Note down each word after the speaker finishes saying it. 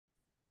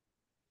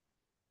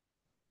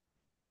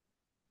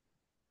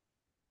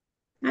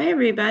Hi,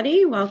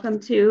 everybody. Welcome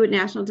to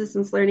National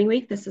Distance Learning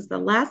Week. This is the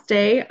last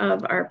day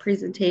of our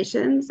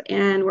presentations,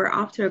 and we're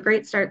off to a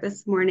great start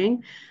this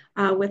morning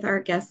with our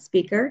guest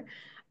speaker.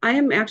 I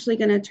am actually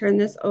going to turn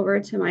this over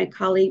to my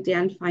colleague,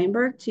 Dan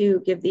Feinberg,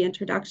 to give the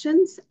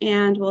introductions,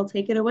 and we'll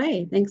take it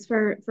away. Thanks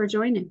for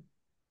joining.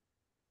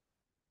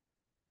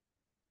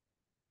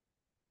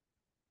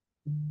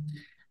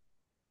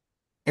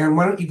 Aaron,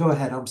 why don't you go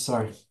ahead? I'm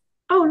sorry.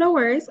 Oh, no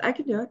worries. I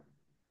can do it.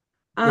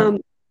 Yep. Um,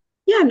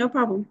 yeah, no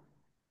problem.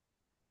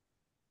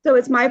 So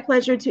it's my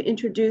pleasure to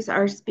introduce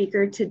our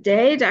speaker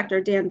today,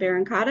 Dr. Dan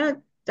Barrancotta.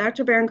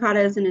 Dr.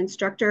 Barrancotta is an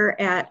instructor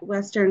at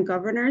Western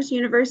Governors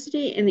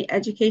University in the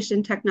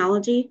Education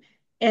Technology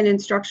and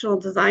Instructional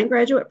Design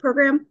graduate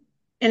program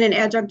and an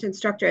adjunct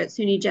instructor at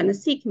SUNY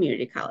Genesee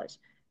Community College,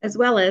 as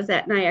well as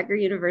at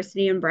Niagara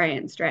University and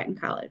Bryant Stratton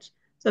College.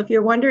 So if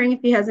you're wondering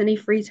if he has any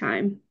free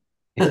time,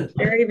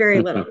 very,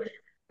 very little.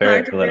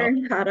 Very Dr. little.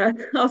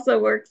 Barrancotta also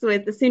works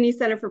with the SUNY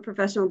Center for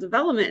Professional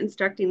Development,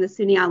 instructing the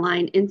SUNY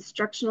Online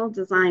Instructional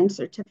Design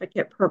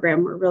Certificate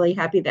Program. We're really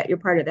happy that you're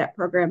part of that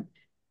program.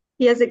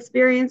 He has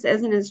experience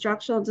as an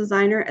instructional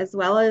designer as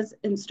well as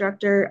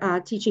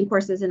instructor teaching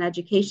courses in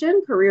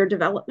education, career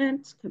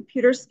development,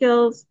 computer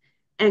skills,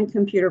 and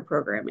computer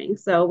programming.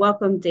 So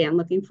welcome, Dan.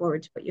 Looking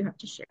forward to what you have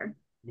to share.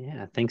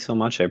 Yeah, thanks so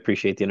much. I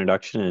appreciate the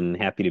introduction and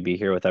happy to be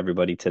here with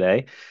everybody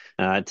today.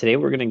 Today,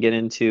 we're going to get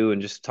into and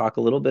just talk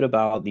a little bit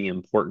about the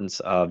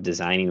importance of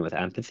designing with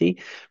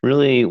empathy,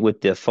 really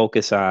with the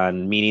focus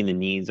on meeting the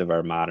needs of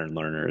our modern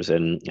learners.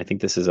 And I think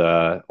this is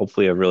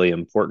hopefully a really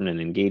important and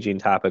engaging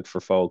topic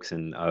for folks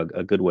and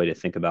a good way to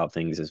think about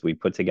things as we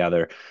put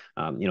together,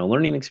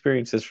 learning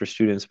experiences for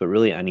students, but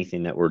really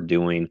anything that we're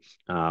doing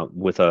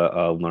with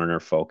a learner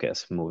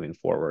focus moving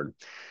forward.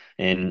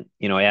 And,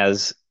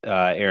 as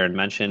Aaron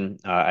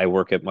mentioned, I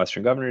work at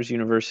Western Governors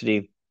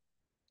University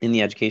in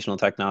the Educational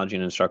Technology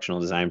and Instructional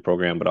Design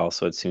program, but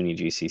also at SUNY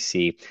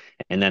GCC.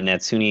 And then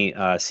that SUNY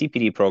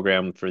CPD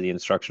program for the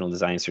Instructional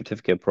Design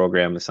Certificate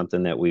program is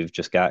something that we've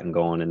just gotten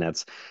going. And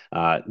that's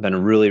been a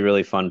really,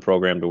 really fun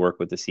program to work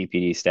with the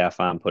CPD staff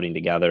on putting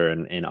together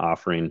and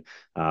offering.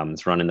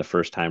 It's running the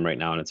first time right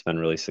now, and it's been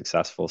really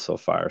successful so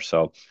far.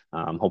 So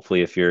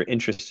hopefully, if you're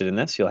interested in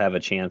this, you'll have a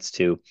chance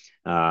to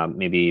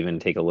maybe even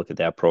take a look at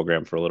that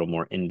program for a little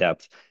more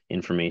in-depth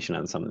information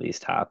on some of these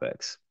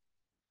topics.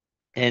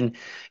 And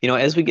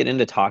as we get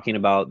into talking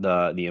about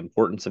the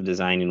importance of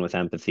designing with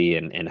empathy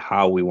and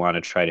how we want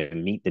to try to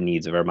meet the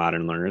needs of our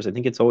modern learners, I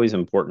think it's always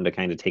important to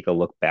kind of take a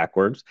look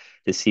backwards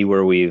to see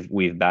where we've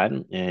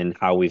been and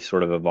how we've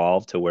sort of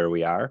evolved to where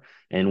we are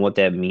and what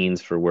that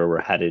means for where we're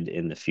headed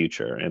in the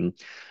future. And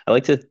I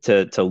like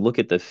to look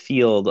at the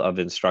field of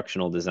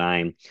instructional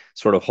design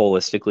sort of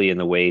holistically in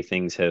the way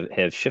things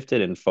have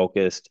shifted and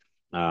focused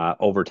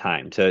over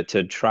time to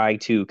try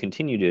to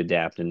continue to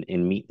adapt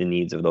and meet the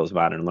needs of those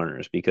modern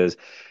learners because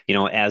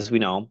as we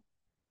know,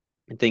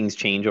 things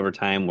change over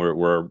time.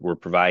 We're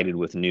provided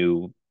with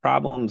new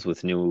problems,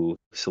 with new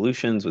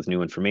solutions, with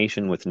new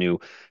information, with new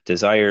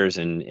desires,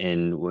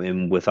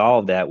 and with all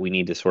of that, we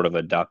need to sort of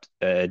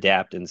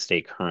adapt and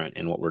stay current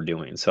in what we're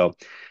doing. So,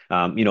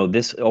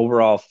 this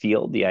overall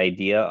field, the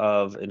idea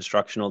of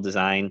instructional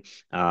design,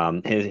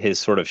 has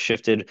sort of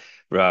shifted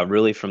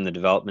really from the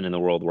development in the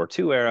World War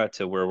II era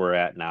to where we're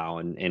at now,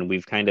 and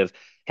we've kind of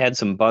had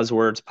some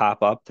buzzwords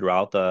pop up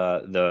throughout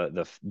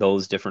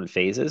those different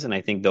phases, and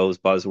I think those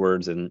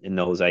buzzwords and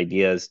those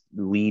ideas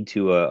lead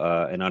to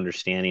an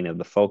understanding of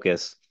the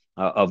focus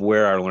of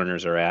where our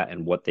learners are at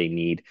and what they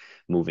need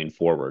moving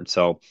forward.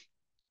 So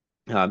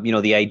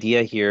the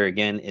idea here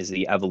again is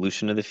the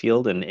evolution of the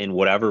field and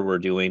whatever we're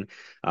doing.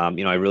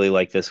 I really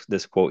like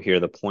this quote here.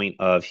 The point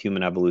of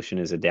human evolution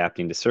is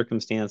adapting to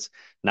circumstance,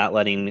 not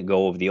letting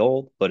go of the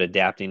old, but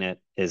adapting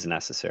it is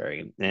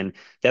necessary. And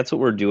that's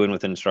what we're doing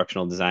with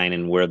instructional design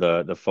and where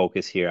the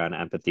focus here on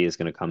empathy is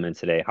going to come in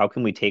today. How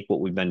can we take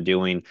what we've been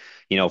doing,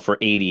 for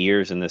 80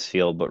 years in this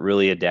field, but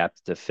really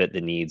adapt to fit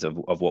the needs of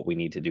what we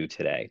need to do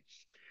today?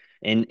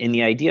 And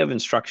the idea of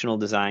instructional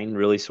design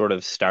really sort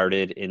of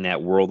started in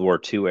that World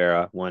War II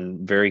era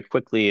when very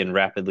quickly and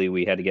rapidly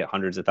we had to get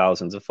hundreds of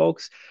thousands of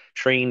folks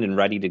trained and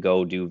ready to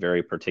go do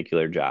very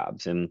particular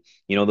jobs. And,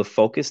 the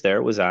focus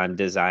there was on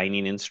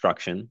designing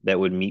instruction that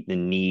would meet the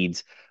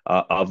needs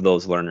of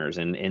those learners.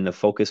 And the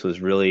focus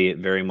was really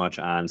very much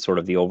on sort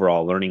of the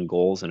overall learning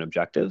goals and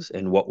objectives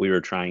and what we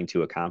were trying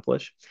to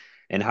accomplish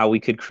and how we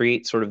could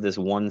create sort of this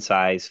one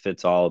size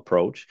fits all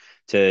approach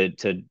to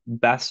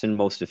best and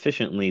most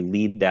efficiently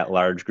lead that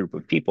large group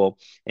of people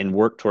and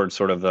work towards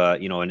sort of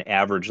an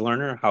average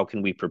learner. How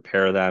can we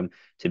prepare them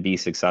to be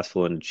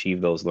successful and achieve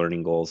those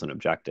learning goals and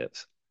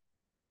objectives?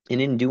 And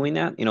in doing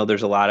that,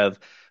 there's a lot of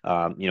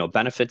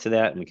benefit to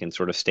that, and we can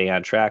sort of stay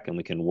on track and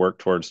we can work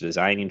towards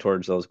designing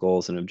towards those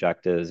goals and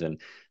objectives. And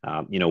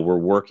we're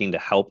working to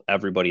help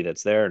everybody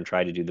that's there and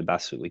try to do the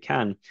best that we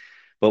can.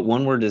 But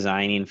when we're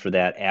designing for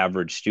that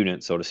average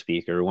student, so to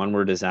speak, or when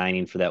we're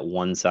designing for that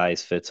one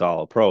size fits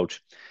all approach,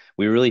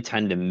 we really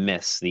tend to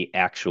miss the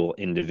actual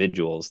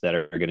individuals that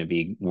are going to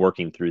be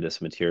working through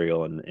this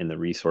material and the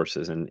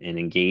resources and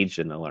engaged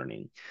in the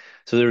learning.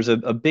 So there's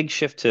a big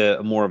shift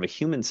to more of a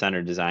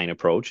human-centered design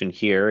approach. And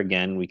here,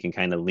 again, we can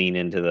kind of lean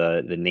into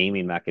the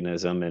naming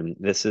mechanism. And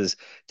this is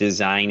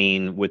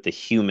designing with the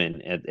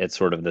human at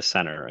sort of the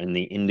center and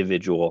the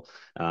individual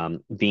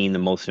being the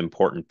most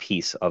important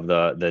piece of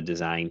the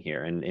design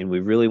here. And we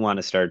really want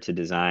to start to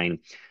design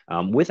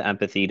with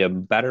empathy to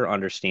better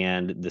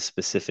understand the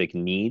specific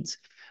needs,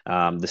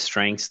 the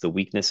strengths, the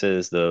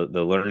weaknesses, the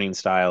learning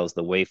styles,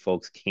 the way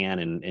folks can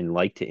and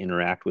like to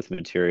interact with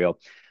material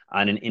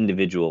on an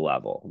individual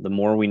level. The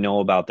more we know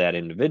about that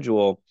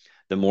individual,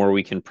 the more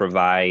we can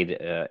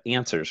provide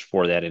answers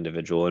for that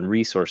individual and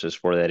resources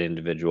for that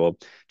individual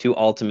to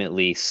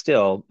ultimately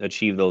still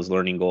achieve those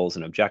learning goals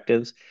and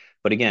objectives.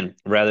 But again,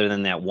 rather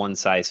than that one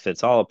size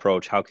fits all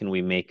approach, how can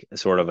we make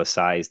sort of a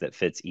size that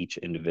fits each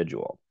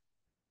individual?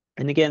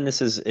 And again,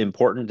 this is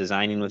important.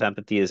 Designing with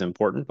empathy is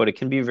important, but it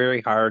can be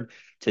very hard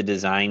to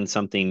design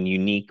something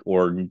unique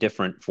or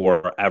different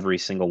for every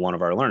single one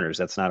of our learners.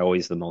 That's not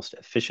always the most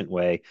efficient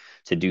way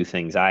to do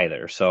things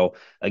either. So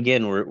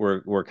again,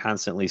 we're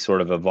constantly sort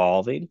of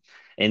evolving.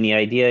 And the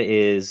idea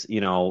is,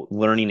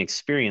 learning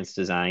experience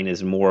design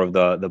is more of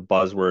the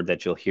buzzword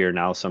that you'll hear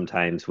now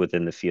sometimes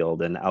within the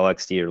field, and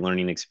LXD or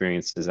learning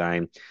experience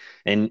design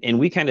and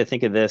we kind of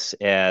think of this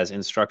as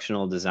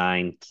instructional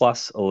design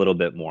plus a little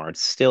bit more. It's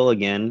still,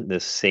 again,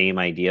 the same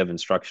idea of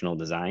instructional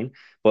design,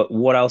 but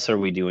what else are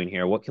we doing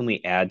here? What can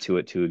we add to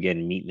it to,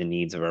 again, meet the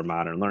needs of our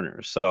modern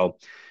learners? So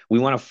we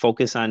want to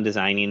focus on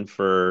designing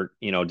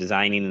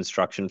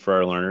instruction for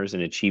our learners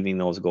and achieving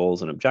those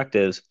goals and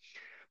objectives,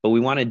 but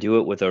we want to do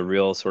it with a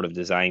real sort of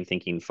design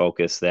thinking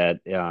focus that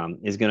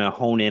is going to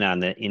hone in on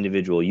the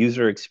individual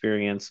user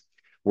experience.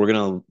 We're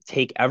going to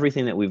take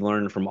everything that we've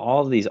learned from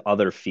all of these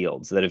other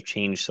fields that have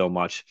changed so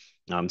much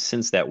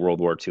since that World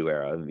War II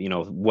era,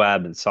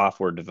 web and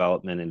software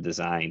development and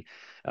design,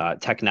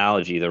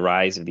 technology, the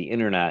rise of the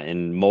internet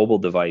and mobile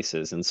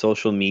devices and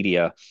social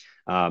media.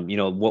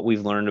 What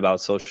we've learned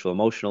about social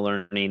emotional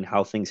learning,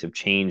 how things have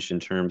changed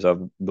in terms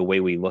of the way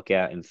we look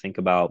at and think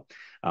about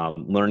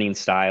learning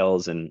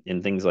styles and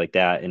things like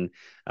that. And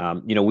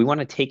we want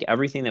to take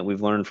everything that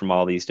we've learned from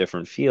all these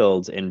different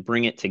fields and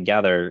bring it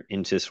together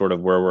into sort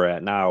of where we're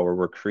at now, where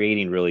we're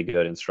creating really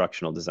good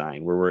instructional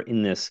design, where we're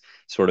in this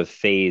sort of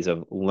phase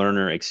of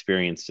learner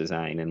experience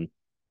design. And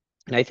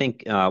I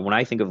think when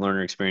I think of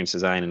learner experience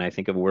design and I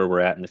think of where we're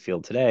at in the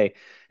field today,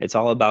 it's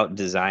all about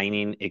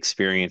designing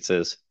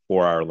experiences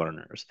for our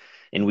learners.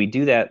 And we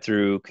do that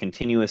through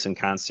continuous and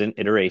constant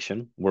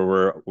iteration,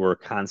 where we're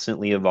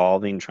constantly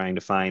evolving, trying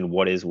to find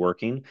what is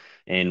working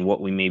and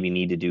what we maybe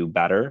need to do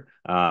better,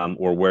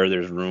 or where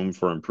there's room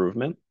for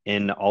improvement.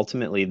 And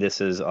ultimately,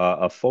 this is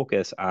a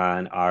focus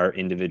on our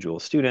individual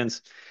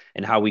students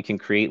and how we can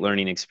create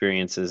learning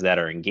experiences that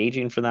are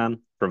engaging for them,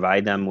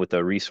 provide them with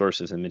the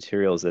resources and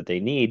materials that they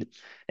need,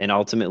 and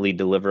ultimately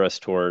deliver us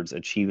towards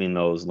achieving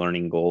those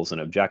learning goals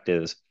and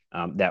objectives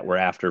that we're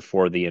after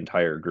for the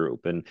entire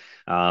group. And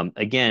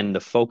again, the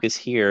focus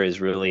here is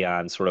really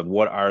on sort of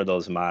what are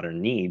those modern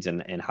needs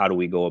and how do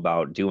we go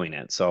about doing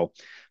it. So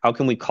how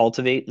can we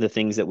cultivate the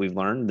things that we've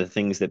learned, the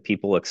things that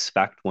people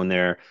expect when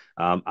they're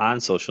on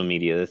social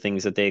media, the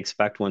things that they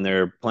expect when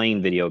they're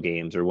playing video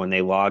games or when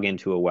they log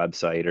into a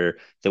website or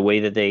the way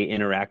that they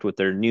interact with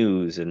their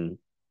news and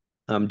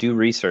do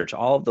research.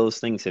 All of those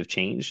things have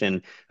changed,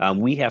 and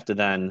we have to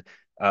then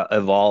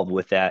evolve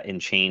with that and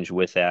change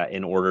with that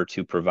in order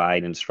to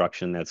provide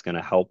instruction that's going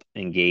to help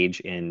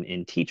engage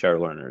and teach our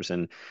learners.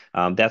 And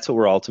that's what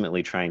we're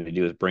ultimately trying to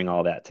do is bring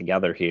all that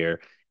together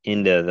here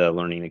into the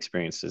learning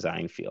experience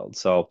design field.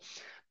 So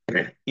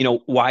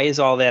why is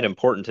all that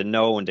important to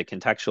know and to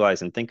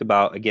contextualize and think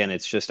about? Again,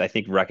 it's just, I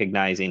think,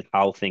 recognizing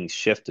how things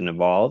shift and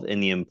evolve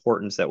and the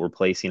importance that we're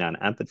placing on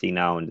empathy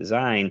now in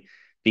design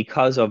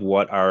because of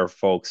what our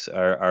folks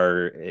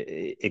are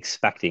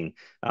expecting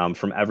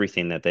from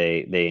everything that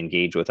they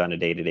engage with on a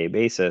day-to-day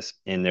basis,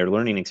 and their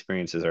learning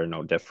experiences are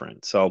no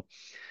different. So,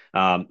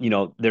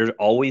 there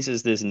always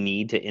is this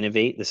need to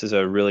innovate. This is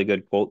a really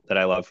good quote that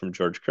I love from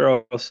George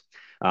Couros.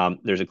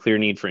 There's a clear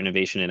need for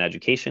innovation in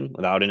education.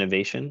 Without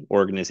innovation,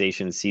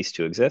 organizations cease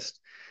to exist.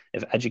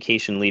 If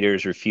education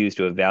leaders refuse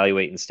to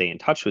evaluate and stay in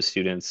touch with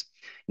students'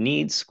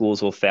 needs,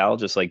 schools will fail,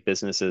 just like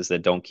businesses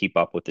that don't keep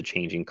up with the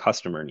changing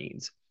customer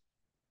needs.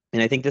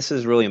 And I think this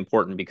is really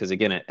important because,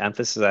 again, it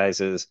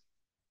emphasizes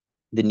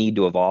the need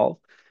to evolve,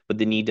 but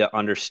the need to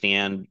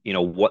understand,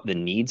 what the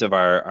needs of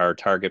our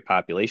target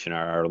population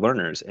are, our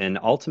learners, and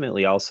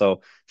ultimately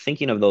also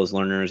thinking of those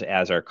learners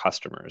as our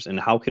customers. And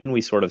how can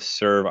we sort of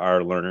serve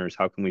our learners?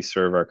 How can we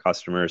serve our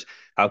customers?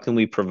 How can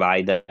we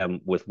provide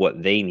them with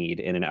what they need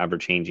in an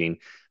ever-changing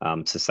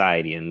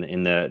society? And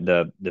in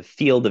the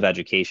field of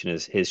education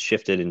has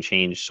shifted and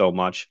changed so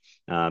much,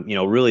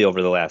 really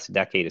over the last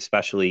decade,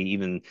 especially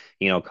even,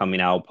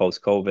 coming out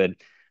post-COVID.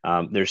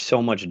 There's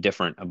so much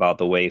different about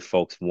the way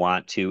folks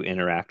want to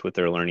interact with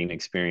their learning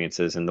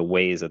experiences and the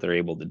ways that they're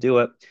able to do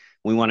it.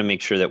 we want to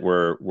make sure that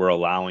we're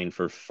allowing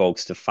for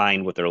folks to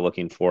find what they're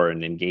looking for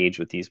and engage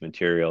with these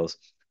materials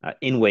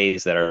in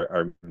ways that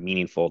are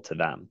meaningful to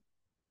them.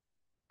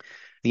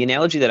 The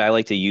analogy that I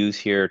like to use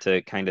here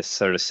to kind of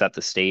sort of set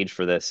the stage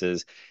for this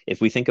is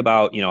if we think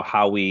about,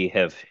 how we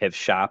have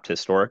shopped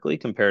historically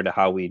compared to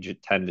how we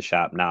tend to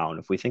shop now. And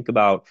if we think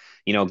about,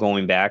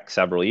 going back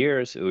several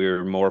years, we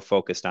were more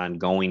focused on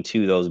going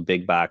to those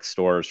big box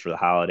stores for the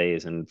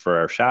holidays and for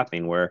our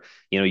shopping where,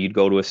 you'd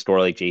go to a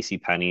store like J.C.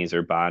 Penney's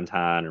or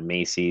Bon-Ton or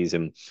Macy's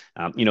and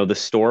the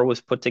store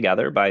was put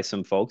together by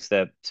some folks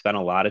that spent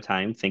a lot of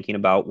time thinking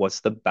about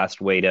what's the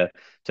best way to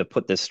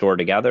put this store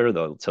together,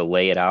 to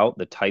lay it out,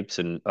 the types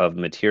of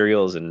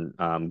materials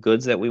and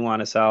goods that we want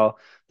to sell,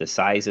 the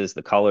sizes,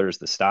 the colors,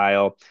 the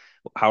style.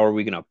 How are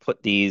we going to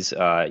put these,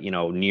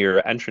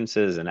 near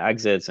entrances and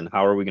exits, and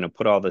how are we going to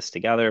put all this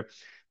together?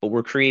 But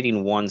we're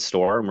creating one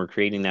store, and we're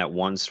creating that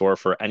one store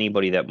for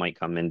anybody that might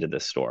come into the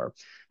store.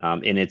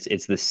 And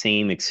it's the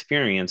same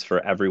experience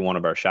for every one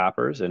of our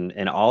shoppers,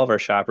 and all of our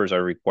shoppers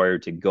are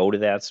required to go to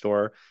that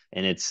store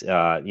and it's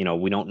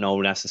we don't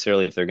know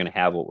necessarily if they're going to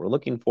have what we're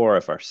looking for,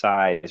 if our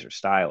size or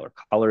style or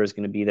color is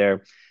going to be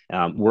there.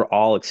 We're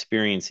all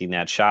experiencing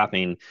that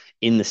shopping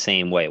in the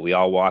same way. We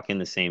all walk in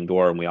the same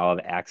door and we all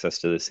have access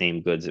to the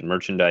same goods and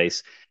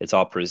merchandise. It's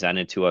all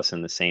presented to us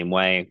in the same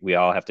way. We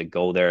all have to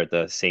go there at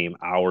the same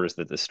hours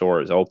that the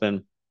store is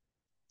open.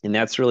 And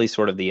that's really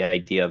sort of the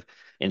idea of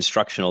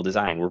instructional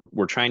design.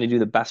 We're trying to do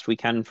the best we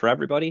can for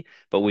everybody,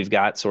 but we've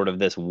got sort of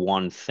this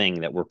one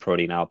thing that we're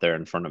putting out there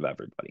in front of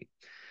everybody.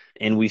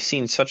 And we've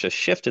seen such a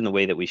shift in the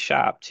way that we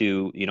shop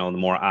to, the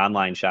more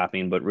online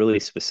shopping, but really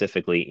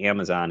specifically,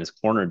 Amazon has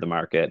cornered the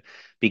market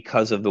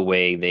because of the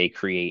way they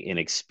create an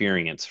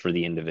experience for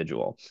the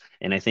individual.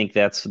 And I think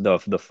that's the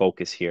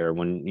focus here.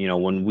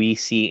 When we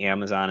see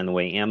Amazon and the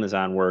way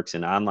Amazon works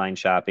in online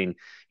shopping,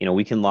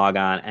 we can log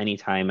on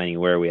anytime,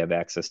 anywhere. We have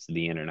access to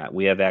the internet.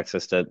 We have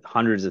access to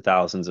hundreds of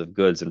thousands of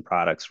goods and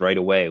products right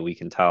away. We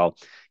can tell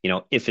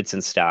if it's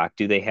in stock,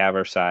 do they have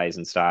our size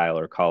and style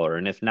or color?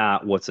 And if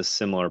not, what's a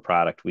similar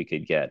product we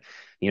could get?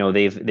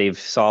 They've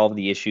solved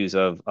the issues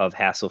of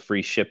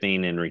hassle-free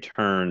shipping and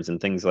returns and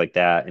things like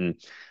that. And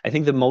I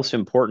think the most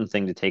important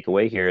thing to take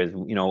away here is,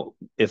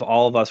 if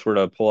all of us were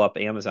to pull up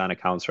Amazon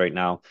accounts right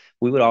now,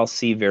 we would all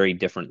see very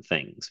different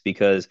things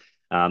because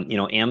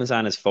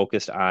Amazon is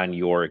focused on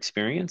your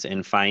experience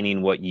and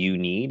finding what you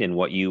need and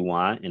what you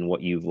want and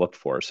what you've looked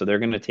for. So they're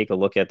going to take a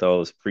look at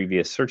those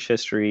previous search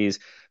histories,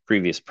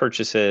 previous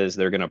purchases.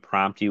 They're going to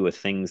prompt you with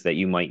things that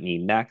you might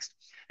need next.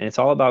 And it's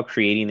all about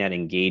creating that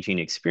engaging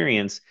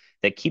experience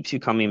that keeps you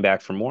coming back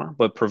for more,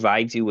 but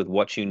provides you with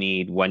what you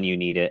need, when you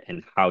need it,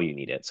 and how you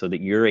need it, so that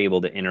you're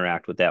able to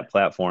interact with that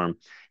platform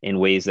in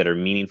ways that are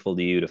meaningful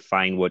to you to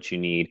find what you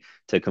need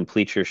to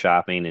complete your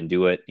shopping and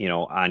do it,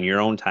 on your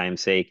own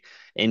time's sake.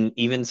 And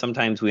even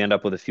sometimes we end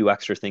up with a few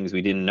extra things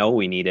we didn't know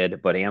we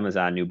needed, but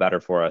Amazon knew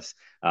better for us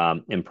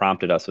and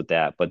prompted us with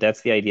that. But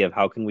that's the idea of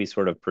how can we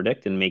sort of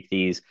predict and make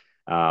these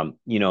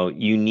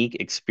unique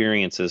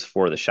experiences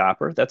for the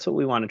shopper. That's what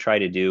we want to try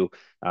to do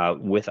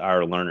with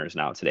our learners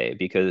now today,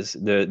 because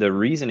the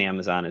reason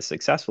Amazon is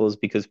successful is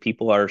because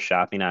people are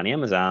shopping on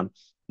Amazon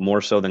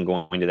more so than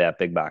going to that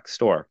big box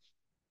store.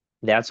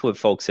 That's what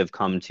folks have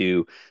come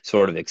to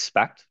sort of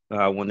expect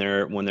when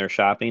they're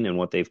shopping, and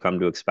what they've come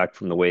to expect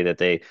from the way that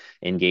they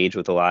engage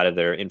with a lot of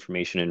their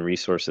information and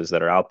resources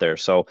that are out there.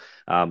 So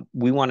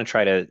we want to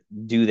try to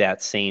do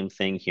that same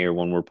thing here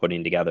when we're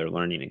putting together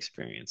learning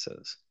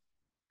experiences.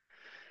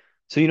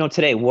 So,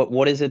 today,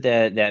 what is it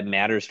that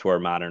matters to our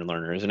modern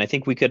learners? And I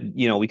think we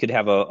could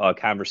have a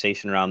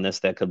conversation around this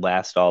that could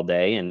last all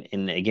day.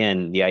 And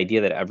again, the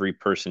idea that every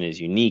person is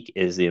unique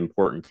is the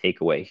important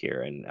takeaway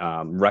here.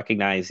 And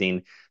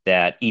recognizing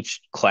that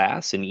each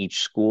class and each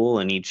school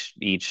and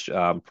each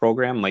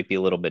program might be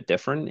a little bit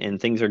different,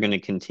 and things are going to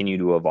continue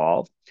to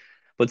evolve.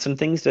 But some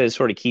things to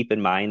sort of keep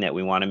in mind that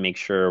we want to make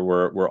sure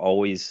we're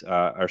always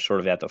are sort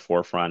of at the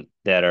forefront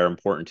that are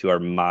important to our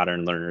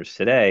modern learners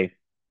today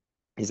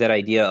is that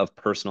idea of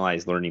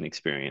personalized learning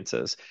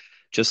experiences.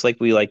 Just like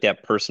we like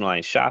that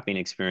personalized shopping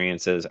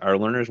experiences, our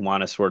learners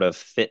want to sort of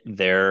fit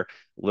their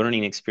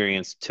learning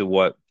experience to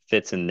what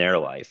fits in their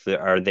life.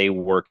 Are they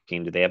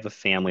working? Do they have a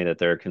family that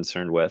they're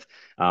concerned with?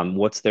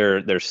 What's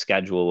their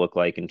schedule look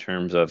like in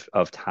terms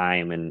of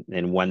time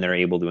and when they're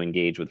able to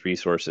engage with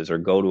resources or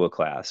go to a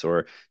class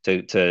or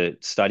to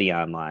study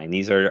online?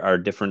 These are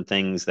different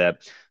things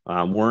that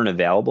weren't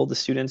available to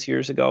students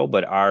years ago,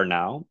 but are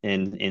now.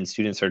 And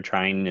students are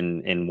trying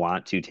and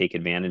want to take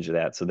advantage of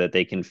that so that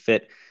they can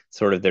fit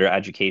sort of their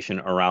education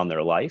around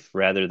their life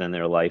rather than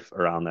their life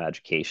around the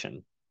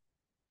education.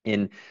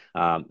 And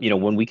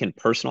when we can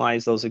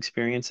personalize those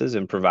experiences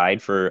and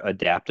provide for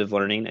adaptive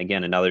learning,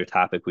 again, another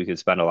topic we could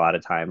spend a lot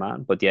of time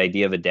on, but the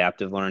idea of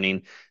adaptive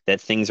learning,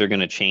 that things are going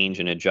to change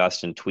and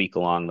adjust and tweak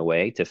along the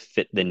way to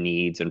fit the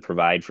needs and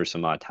provide for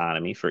some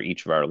autonomy for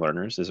each of our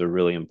learners is a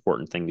really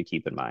important thing to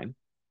keep in mind.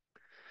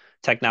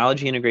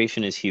 Technology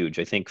integration is huge.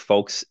 I think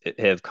folks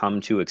have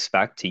come to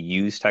expect to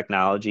use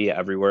technology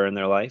everywhere in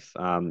their life.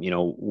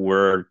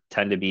 We're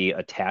tend to be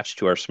attached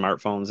to our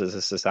smartphones as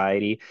a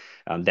society.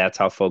 That's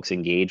how folks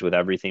engage with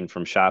everything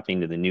from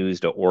shopping to the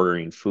news to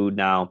ordering food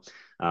now,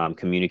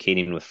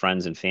 communicating with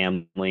friends and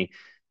family.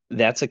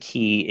 That's a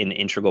key and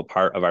integral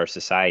part of our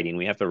society, and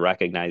we have to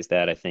recognize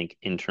that, I think,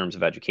 in terms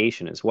of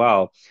education as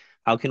well.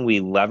 How can we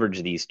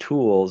leverage these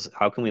tools?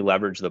 How can we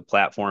leverage the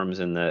platforms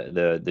and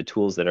the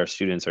tools that our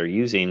students are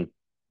using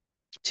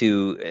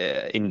to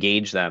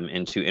engage them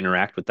and to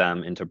interact with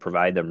them and to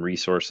provide them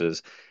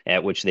resources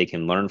at which they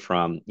can learn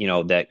from,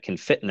 that can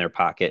fit in their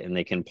pocket and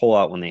they can pull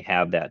out when they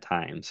have that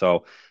time.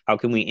 So how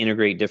can we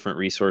integrate different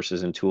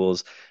resources and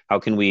tools? How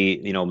can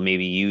we,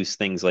 maybe use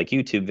things like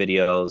YouTube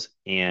videos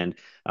and,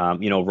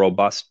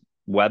 robust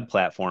web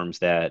platforms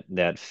that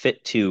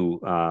fit to,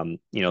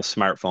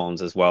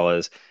 smartphones as well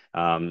as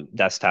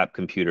desktop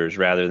computers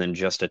rather than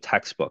just a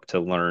textbook to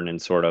learn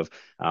and sort of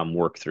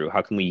work through?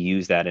 How can we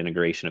use that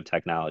integration of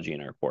technology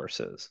in our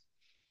courses?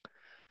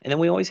 And then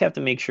we always have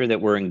to make sure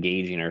that we're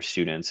engaging our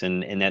students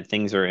and that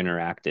things are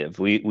interactive.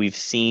 We've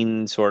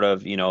seen sort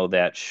of,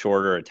 that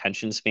shorter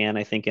attention span,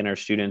 I think, in our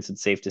students,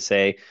 it's safe to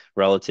say,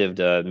 relative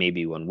to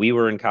maybe when we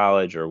were in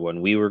college or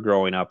when we were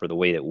growing up or the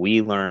way that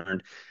we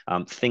learned.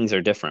 Things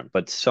are different,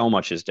 but so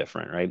much is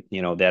different, right?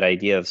 That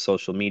idea of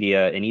social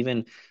media and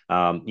even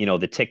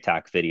the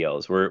TikTok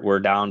videos, we're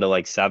down to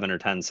like 7 or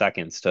 10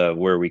 seconds to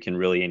where we can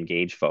really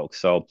engage folks.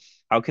 So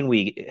how can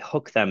we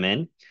hook them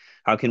in?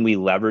 How can we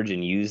leverage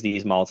and use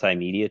these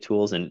multimedia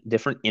tools and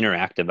different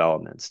interactive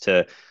elements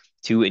to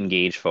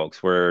engage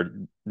folks where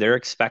they're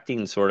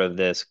expecting sort of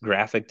this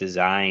graphic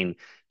design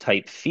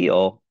type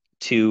feel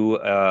to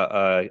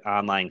a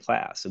online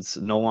class. It's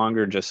no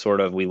longer just sort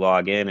of we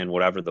log in and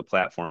whatever the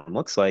platform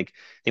looks like.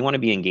 They want to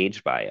be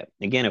engaged by it.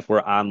 Again, if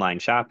we're online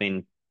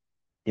shopping,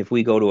 if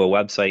we go to a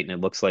website and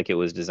it looks like it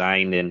was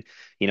designed in,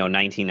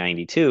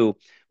 1992,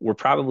 we're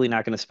probably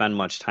not going to spend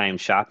much time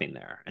shopping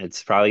there.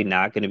 It's probably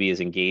not going to be as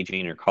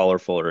engaging or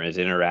colorful or as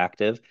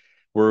interactive.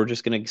 We're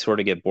just going to sort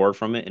of get bored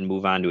from it and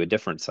move on to a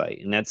different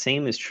site. And that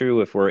same is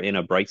true if we're in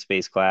a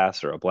Brightspace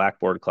class or a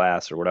Blackboard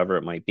class or whatever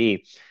it might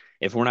be.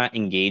 If we're not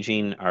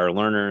engaging our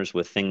learners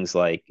with things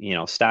like,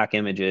 stock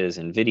images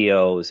and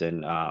videos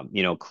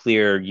and,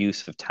 clear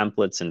use of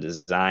templates and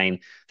design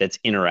that's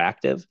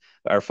interactive,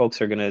 our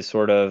folks are going to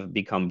sort of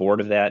become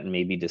bored of that and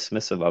maybe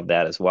dismissive of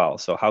that as well.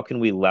 So how can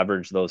we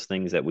leverage those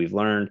things that we've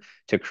learned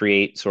to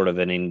create sort of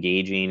an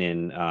engaging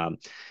and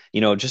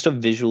just a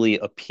visually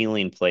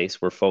appealing place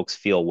where folks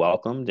feel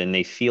welcomed and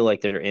they feel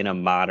like they're in a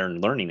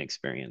modern learning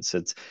experience?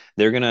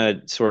 They're going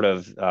to sort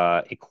of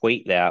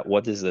equate that.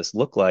 What does this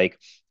look like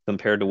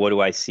compared to what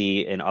do I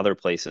see in other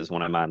places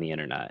when I'm on the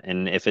internet?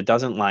 And if it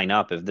doesn't line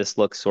up, if this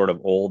looks sort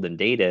of old and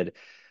dated,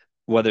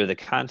 whether the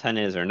content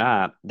is or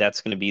not,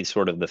 that's going to be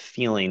sort of the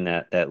feeling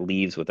that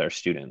leaves with our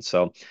students.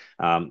 So,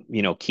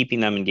 keeping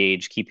them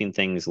engaged, keeping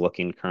things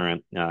looking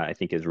current, I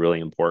think is really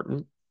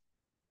important.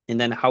 And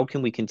then how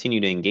can we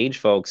continue to engage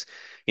folks?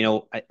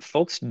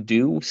 Folks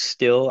do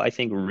still, I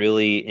think,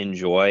 really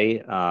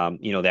enjoy,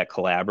 that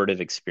collaborative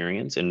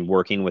experience and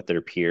working with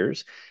their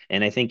peers.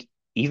 And I think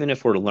even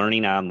if we're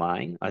learning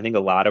online, I think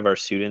a lot of our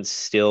students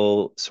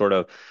still sort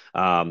of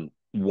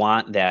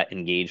want that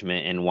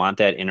engagement and want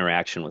that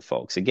interaction with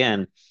folks.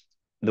 Again,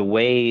 the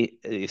way,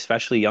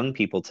 especially young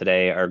people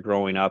today, are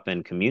growing up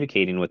and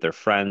communicating with their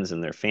friends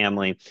and their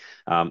family,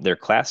 their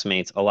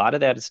classmates, a lot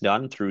of that is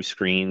done through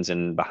screens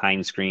and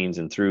behind screens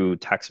and through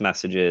text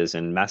messages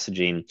and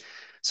messaging.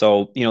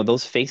 So,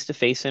 those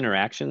face-to-face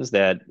interactions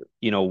that,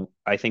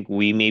 I think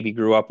we maybe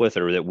grew up with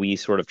or that we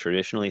sort of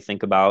traditionally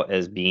think about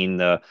as being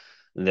the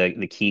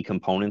key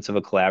components of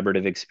a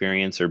collaborative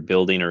experience or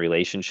building a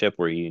relationship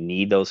where you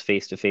need those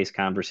face-to-face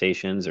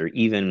conversations or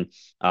even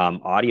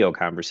audio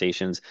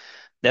conversations.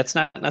 That's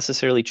not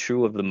necessarily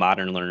true of the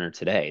modern learner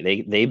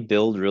today. They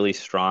build really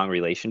strong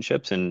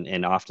relationships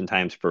and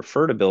oftentimes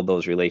prefer to build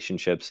those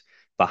relationships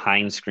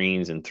behind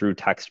screens and through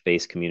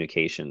text-based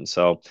communication.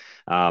 So,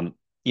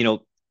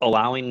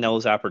 allowing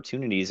those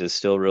opportunities is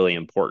still really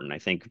important. I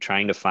think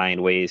trying to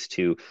find ways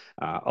to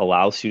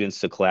allow students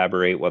to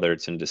collaborate, whether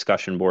it's in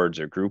discussion boards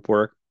or group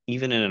work,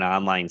 even in an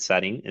online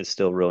setting, is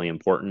still really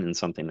important and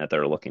something that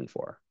they're looking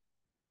for.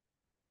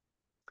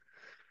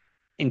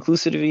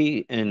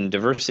 Inclusivity and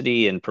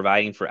diversity and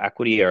providing for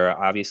equity are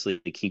obviously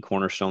the key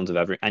cornerstones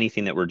of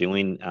anything that we're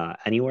doing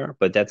anywhere,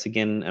 but that's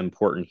again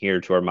important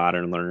here to our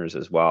modern learners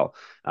as well.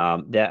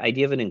 That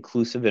idea of an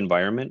inclusive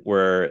environment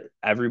where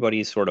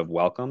everybody's sort of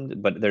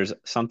welcomed, but there's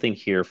something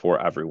here for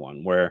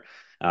everyone, where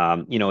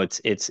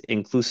it's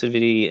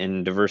inclusivity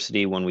and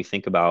diversity when we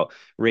think about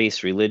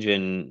race,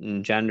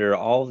 religion, gender,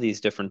 all of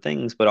these different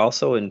things, but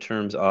also in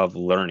terms of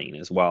learning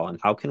as well. And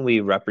how can we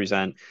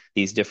represent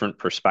these different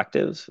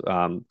perspectives,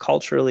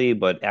 culturally,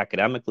 but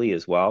academically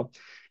as well?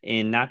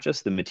 And not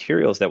just the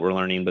materials that we're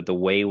learning, but the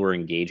way we're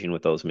engaging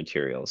with those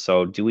materials.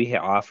 So, do we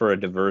offer a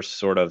diverse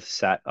sort of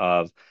set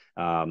of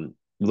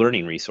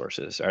learning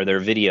resources? Are there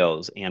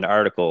videos and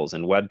articles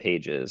and web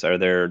pages? Are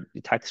there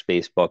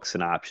text-based books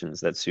and options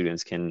that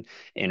students can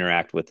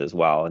interact with as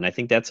well? And I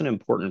think that's an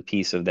important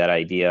piece of that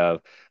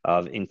idea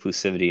of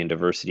inclusivity and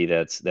diversity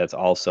that's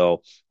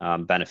also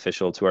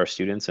beneficial to our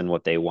students and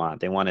what they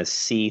want. They want to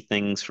see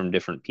things from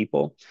different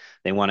people.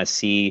 They want to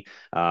see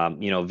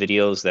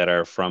videos that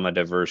are from a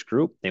diverse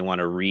group. They want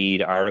to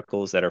read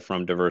articles that are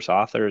from diverse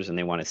authors, and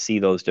they want to see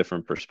those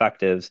different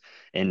perspectives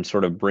and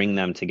sort of bring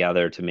them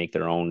together to make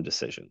their own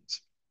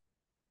decisions.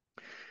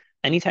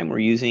 Anytime we're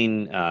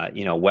using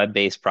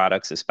web-based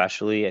products,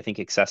 especially, I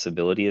think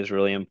accessibility is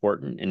really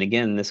important. And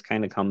again, this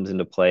kind of comes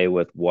into play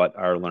with what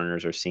our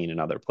learners are seeing in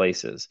other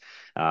places.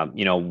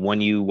 When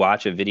you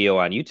watch a video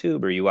on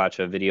YouTube or you watch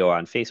a video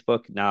on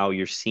Facebook, now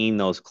you're seeing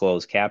those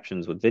closed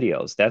captions with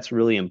videos. That's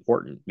really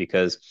important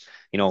because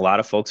a lot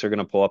of folks are going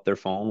to pull up their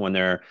phone when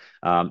they're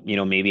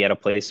maybe at a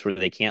place where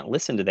they can't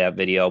listen to that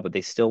video, but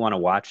they still want to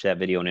watch that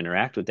video and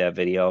interact with that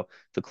video.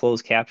 The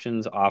closed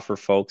captions offer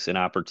folks an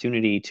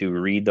opportunity to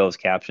read those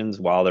captions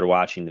while they're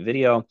watching the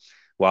video,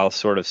 while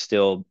sort of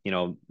still,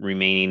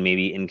 remaining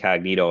maybe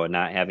incognito and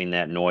not having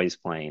that noise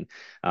playing.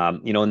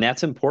 And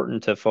that's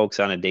important to folks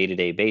on a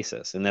day-to-day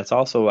basis. And that's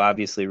also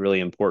obviously really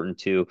important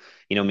to,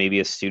 maybe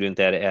a student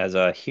that has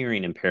a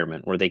hearing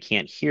impairment where they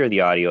can't hear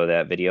the audio of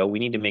that video. We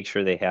need to make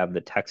sure they have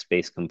the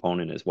text-based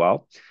component as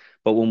well.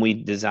 But when we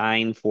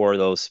design for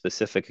those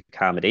specific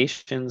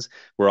accommodations,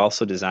 we're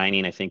also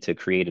designing, I think, to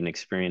create an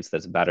experience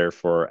that's better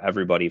for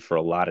everybody for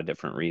a lot of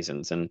different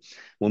reasons. And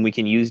when we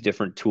can use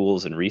different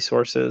tools and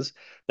resources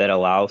that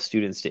allow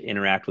students to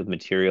interact with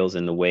materials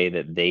in the way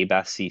that they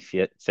best see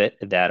fit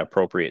at that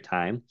appropriate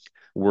time,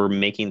 we're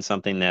making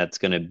something that's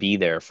going to be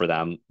there for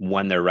them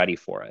when they're ready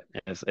for it.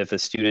 If a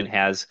student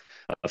has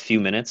a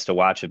few minutes to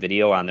watch a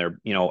video on their,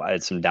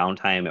 at some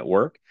downtime at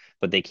work,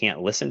 but they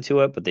can't listen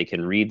to it, but they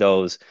can read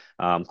those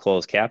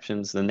closed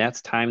captions, then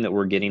that's time that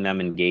we're getting them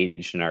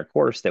engaged in our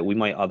course that we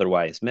might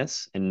otherwise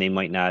miss, and they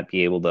might not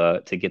be able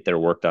to get their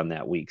work done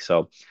that week.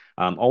 So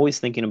always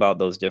thinking about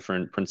those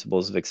different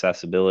principles of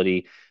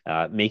accessibility,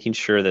 making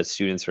sure that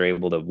students are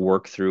able to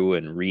work through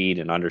and read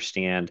and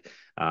understand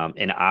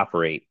and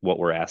operate what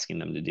we're asking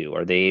them to do.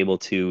 Are they able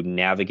to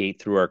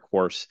navigate through our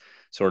course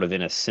sort of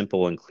in a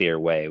simple and clear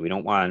way? We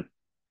don't want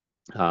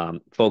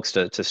folks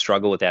to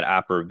struggle with that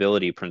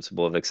operability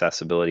principle of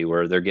accessibility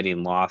where they're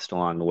getting lost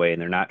along the way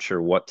and they're not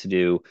sure what to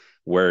do,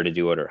 where to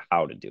do it, or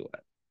how to do it.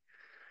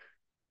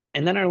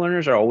 And then our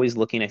learners are always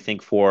looking, I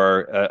think,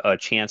 for a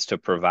chance to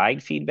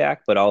provide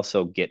feedback, but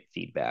also get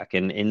feedback.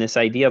 And in this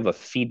idea of a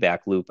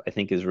feedback loop, I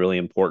think is really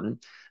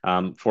important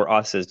for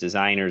us as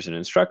designers and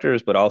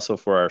instructors, but also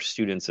for our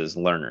students as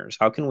learners.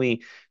 How can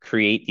we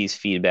create these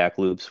feedback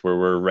loops where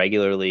we're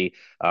regularly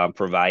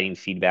providing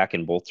feedback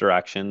in both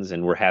directions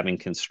and we're having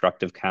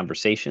constructive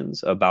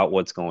conversations about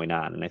what's going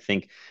on? And I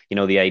think,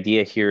 the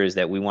idea here is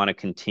that we want to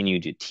continue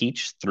to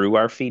teach through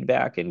our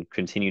feedback and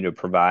continue to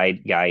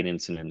provide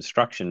guidance and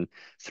instruction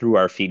through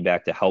our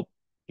feedback to help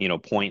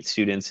point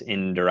students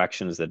in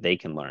directions that they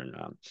can learn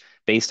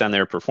based on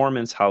their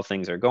performance, how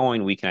things are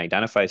going. We can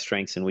identify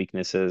strengths and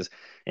weaknesses,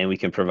 and we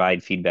can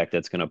provide feedback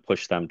that's going to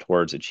push them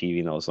towards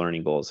achieving those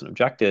learning goals and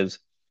objectives.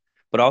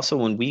 But also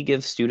when we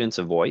give students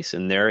a voice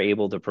and they're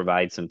able to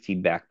provide some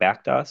feedback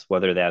back to us,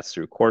 whether that's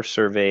through course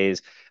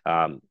surveys,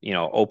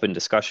 open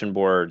discussion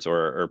boards,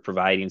 or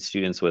providing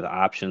students with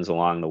options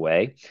along the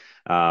way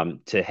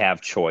to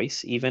have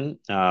choice even,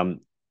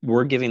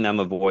 we're giving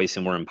them a voice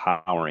and we're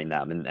empowering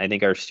them. And I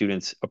think our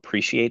students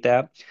appreciate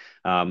that.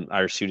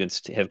 Our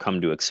students have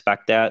come to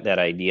expect that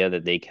idea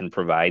that they can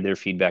provide their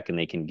feedback and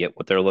they can get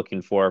what they're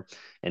looking for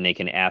and they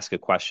can ask a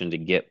question to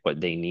get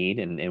what they need.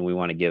 And we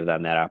want to give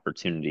them that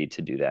opportunity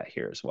to do that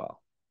here as well.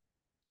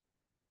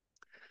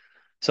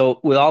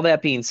 So with all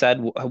that being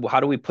said, how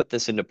do we put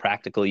this into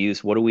practical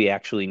use? What do we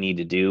actually need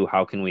to do?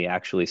 How can we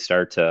actually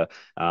start to,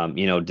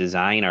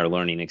 design our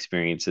learning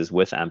experiences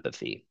with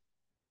empathy?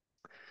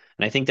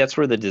 And I think that's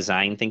where the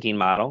design thinking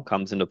model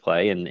comes into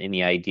play and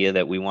the idea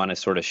that we want to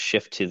sort of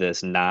shift to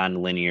this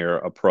non-linear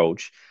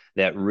approach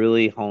that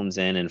really hones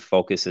in and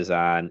focuses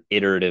on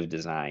iterative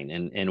design.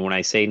 And when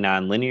I say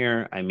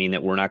non-linear, I mean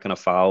that we're not going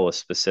to follow a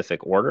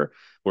specific order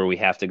where we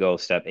have to go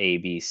step A,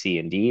 B, C,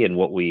 and D, and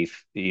what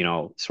we've,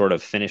 sort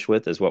of finished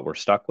with is what we're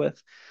stuck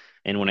with.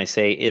 And when I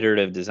say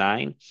iterative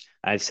design,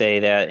 I say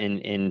that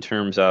in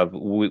terms of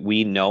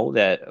we know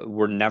that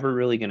we're never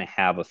really going to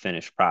have a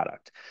finished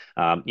product.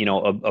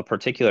 A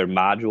particular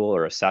module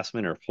or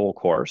assessment or whole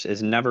course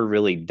is never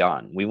really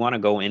done. We want to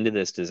go into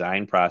this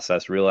design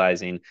process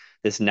realizing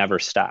this never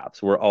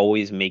stops. We're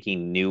always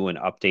making new and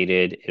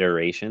updated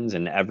iterations,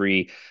 and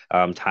every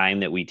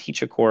time that we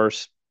teach a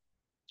course,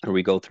 or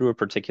we go through a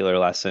particular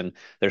lesson,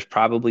 there's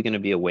probably going to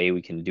be a way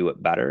we can do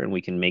it better and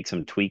we can make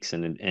some tweaks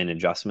and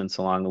adjustments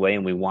along the way.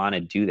 And we want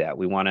to do that.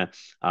 We want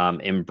to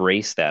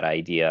embrace that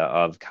idea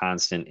of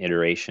constant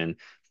iteration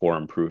for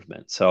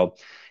improvement. So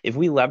if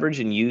we leverage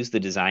and use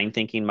the design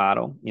thinking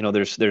model,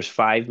 there's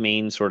five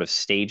main sort of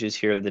stages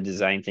here of the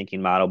design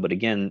thinking model. But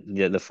again,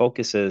 the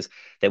focus is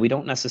that we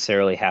don't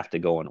necessarily have to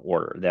go in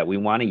order, that we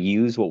want to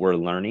use what we're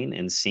learning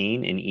and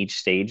seeing in each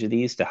stage of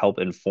these to help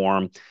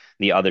inform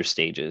the other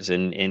stages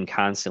and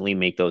constantly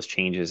make those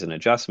changes and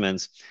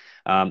adjustments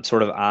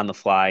sort of on the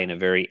fly in a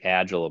very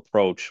agile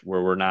approach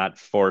where we're not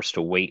forced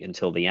to wait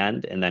until the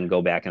end and then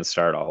go back and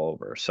start all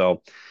over.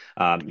 So,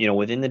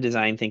 within the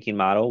design thinking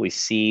model, we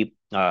see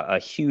a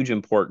huge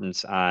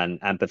importance on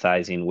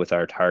empathizing with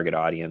our target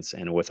audience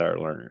and with our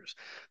learners.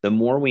 The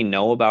more we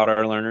know about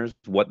our learners,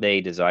 what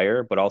they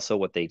desire, but also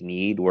what they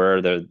need, where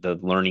are the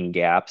learning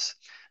gaps,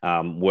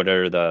 what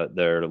are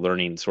their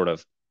learning sort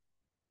of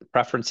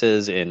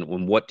preferences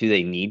and what do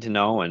they need to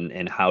know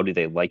and how do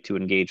they like to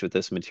engage with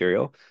this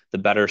material, the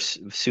better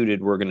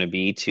suited we're going to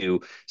be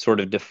to sort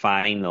of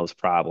define those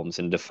problems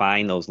and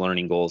define those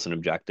learning goals and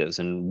objectives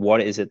and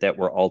what is it that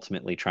we're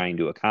ultimately trying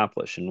to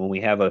accomplish. And when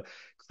we have a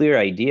clear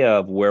idea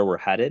of where we're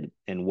headed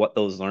and what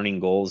those learning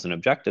goals and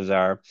objectives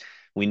are,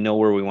 we know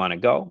where we want to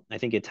go. I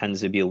think it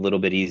tends to be a little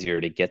bit easier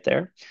to get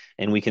there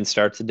and we can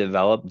start to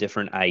develop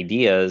different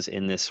ideas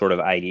in this sort of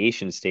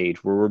ideation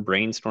stage where we're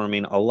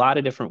brainstorming a lot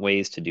of different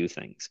ways to do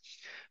things.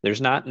 There's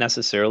not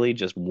necessarily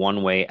just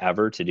one way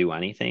ever to do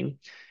anything.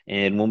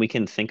 And when we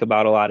can think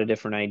about a lot of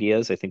different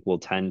ideas, I think we'll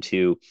tend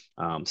to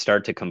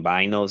start to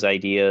combine those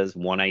ideas.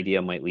 One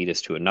idea might lead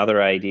us to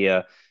another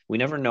idea. We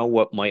never know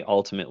what might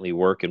ultimately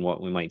work and what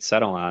we might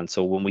settle on.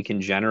 So when we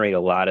can generate a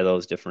lot of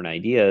those different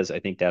ideas, I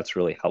think that's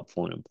really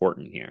helpful and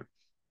important here.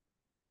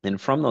 And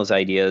from those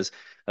ideas,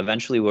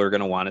 eventually we're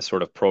going to want to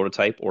sort of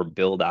prototype or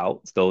build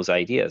out those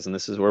ideas. And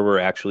this is where we're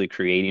actually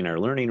creating our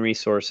learning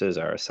resources,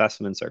 our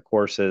assessments, our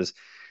courses.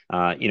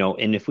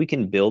 And if we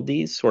can build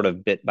these sort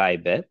of bit by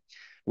bit,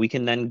 we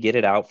can then get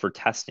it out for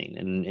testing.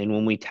 And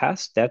when we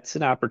test, that's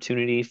an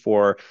opportunity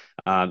for,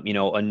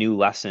 a new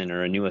lesson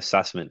or a new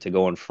assessment to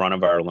go in front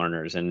of our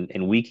learners.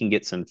 And we can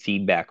get some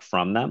feedback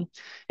from them.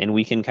 And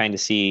we can kind of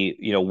see,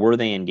 were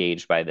they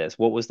engaged by this?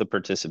 What was the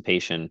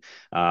participation?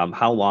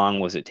 How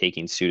long was it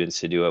taking students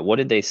to do it? What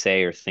did they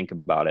say or think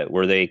about it?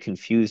 Were they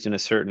confused in a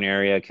certain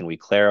area? Can we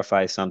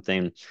clarify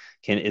something?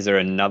 Is there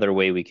another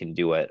way we can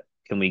do it?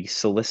 Can we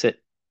solicit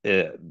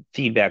uh,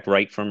 feedback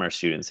right from our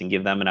students and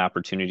give them an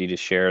opportunity to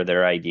share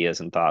their ideas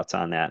and thoughts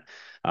on that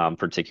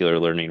particular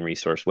learning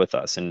resource with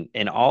us? And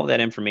all of that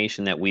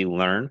information that we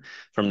learn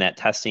from that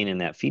testing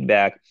and that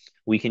feedback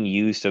we can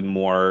use to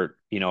more,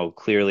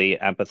 clearly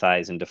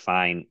empathize and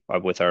define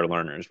with our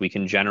learners. We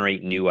can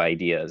generate new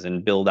ideas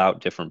and build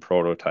out different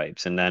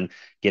prototypes and then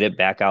get it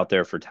back out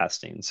there for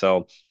testing.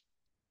 So,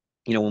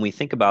 when we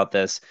think about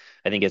this,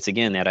 I think it's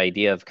again that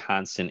idea of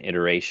constant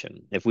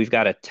iteration. If we've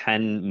got a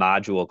 10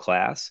 module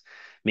class,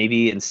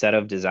 maybe instead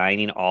of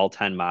designing all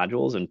 10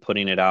 modules and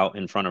putting it out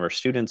in front of our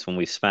students when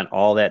we've spent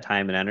all that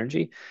time and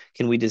energy,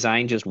 can we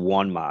design just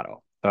one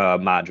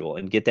module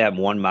and get that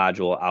one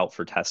module out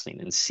for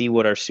testing and see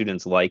what our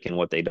students like and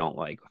what they don't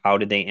like? How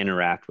did they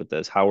interact with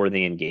this? How were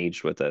they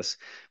engaged with this?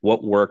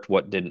 What worked,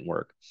 what didn't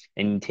work?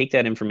 And take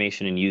that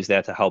information and use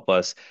that to help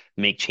us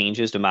make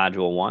changes to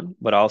module one,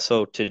 but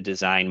also to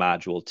design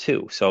module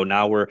two. So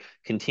now we're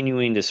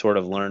continuing to sort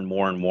of learn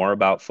more and more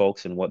about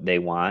folks and what they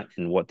want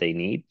and what they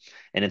need.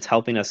 And it's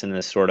helping us in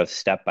this sort of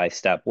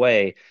step-by-step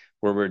way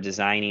where we're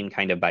designing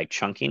kind of by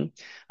chunking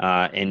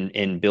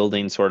and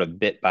building sort of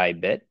bit by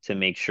bit to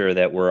make sure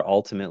that we're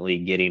ultimately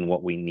getting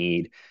what we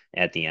need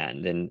at the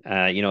end. And,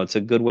 it's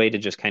a good way to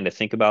just kind of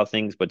think about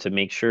things, but to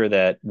make sure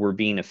that we're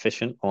being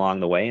efficient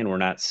along the way and we're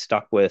not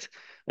stuck with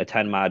a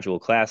 10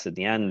 module class at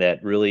the end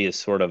that really is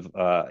sort of,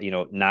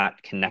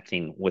 not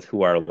connecting with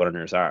who our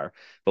learners are.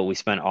 But we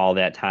spent all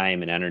that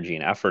time and energy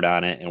and effort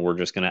on it, and we're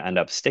just going to end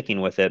up sticking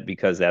with it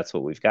because that's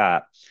what we've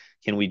got.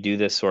 Can we do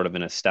this sort of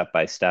in a step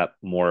by step,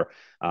 more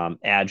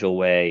agile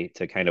way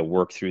to kind of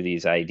work through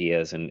these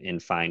ideas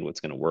and find what's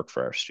going to work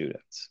for our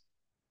students?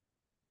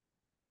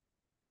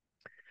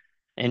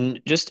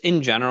 And just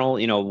in general,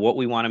 what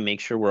we want to make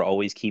sure we're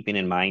always keeping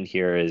in mind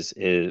here is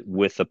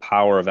with the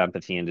power of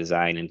empathy and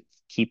design and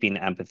keeping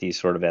empathy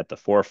sort of at the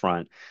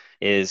forefront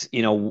is,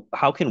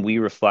 how can we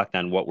reflect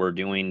on what we're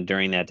doing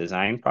during that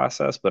design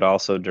process, but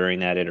also during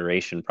that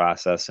iteration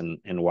process and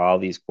while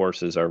these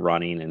courses are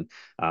running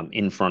and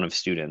in front of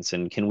students?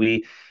 And can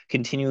we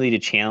continually to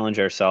challenge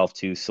ourselves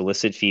to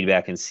solicit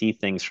feedback and see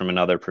things from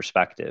another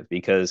perspective?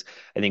 Because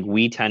I think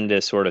we tend to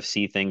sort of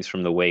see things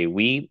from the way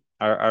we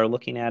are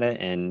looking at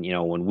it. And,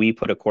 when we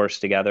put a course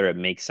together, it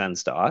makes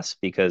sense to us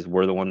because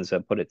we're the ones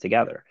that put it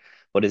together.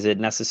 But is it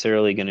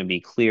necessarily going to be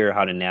clear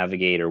how to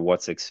navigate or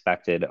what's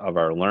expected of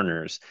our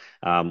learners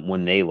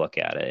when they look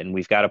at it? And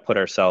we've got to put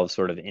ourselves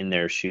sort of in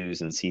their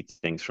shoes and see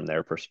things from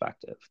their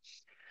perspective.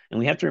 And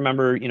we have to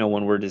remember,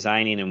 when we're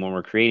designing and when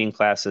we're creating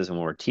classes and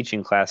when we're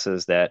teaching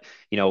classes that,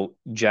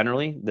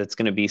 generally that's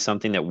going to be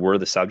something that we're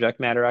the subject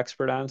matter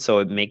expert on. So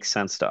it makes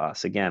sense to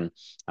us. Again,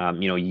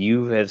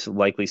 you have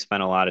likely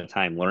spent a lot of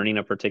time learning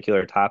a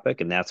particular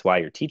topic, and that's why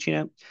you're teaching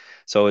it.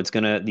 So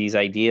these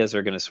ideas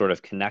are going to sort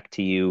of connect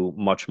to you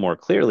much more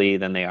clearly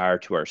than they are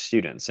to our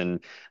students.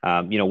 And,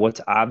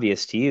 what's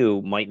obvious to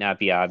you might not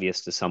be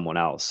obvious to someone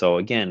else. So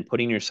again,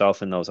 putting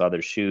yourself in those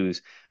other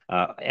shoes,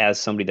 as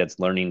somebody that's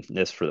learning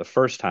this for the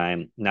first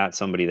time, not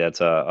somebody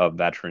that's a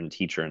veteran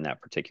teacher in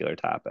that particular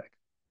topic.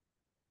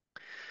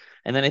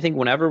 And then I think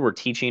whenever we're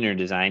teaching or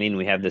designing,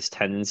 we have this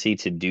tendency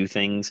to do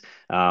things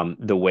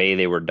the way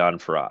they were done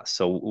for us.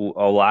 So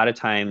a lot of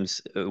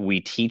times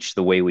we teach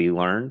the way we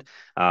learned.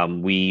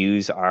 We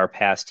use our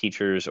past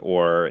teachers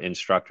or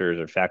instructors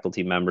or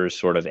faculty members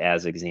sort of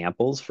as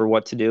examples for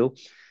what to do.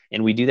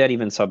 And we do that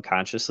even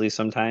subconsciously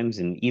sometimes.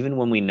 And even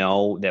when we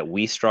know that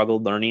we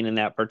struggled learning in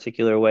that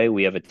particular way,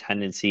 we have a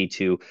tendency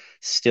to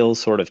still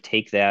sort of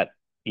take that,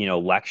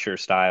 lecture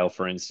style,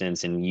 for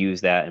instance, and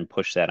use that and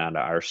push that onto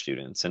our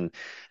students. And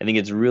I think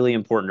it's really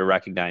important to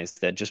recognize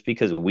that just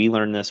because we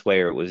learned this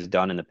way or it was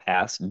done in the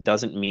past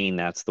doesn't mean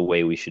that's the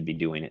way we should be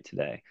doing it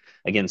today.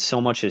 Again,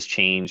 so much has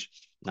changed.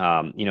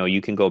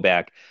 You can go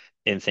back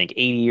and think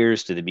 80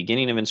 years to the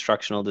beginning of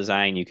instructional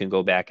design. You can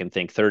go back and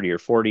think 30 or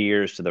 40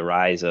 years to the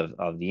rise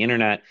of the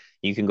internet.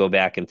 You can go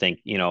back and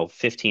think,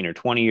 15 or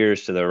 20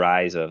 years to the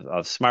rise of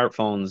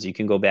smartphones. You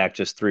can go back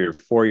just 3 or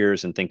 4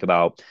 years and think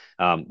about,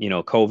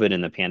 COVID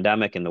and the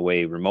pandemic and the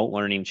way remote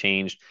learning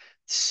changed.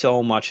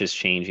 So much is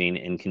changing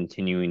and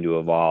continuing to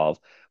evolve.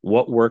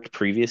 What worked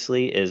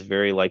previously is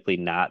very likely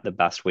not the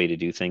best way to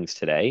do things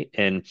today.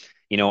 And,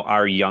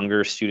 our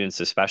younger students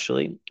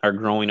especially are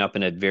growing up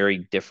in a very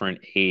different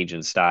age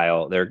and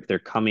style. They're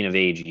coming of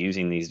age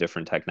using these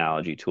different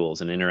technology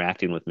tools and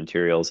interacting with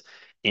materials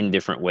in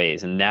different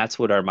ways. And that's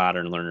what our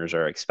modern learners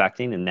are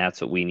expecting, and that's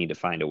what we need to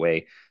find a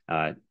way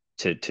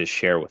to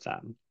share with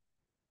them.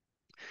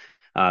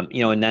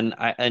 And then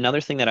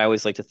another thing that I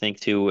always like to think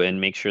too and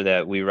make sure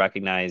that we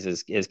recognize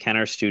is can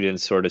our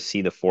students sort of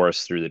see the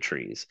forest through the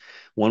trees?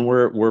 When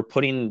we're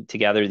putting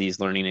together these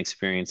learning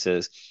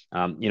experiences,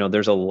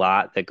 there's a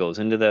lot that goes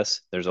into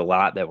this. There's a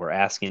lot that we're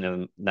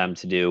asking them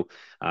to do.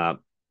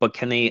 But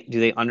do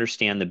they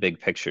understand the big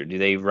picture? Do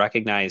they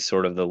recognize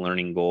sort of the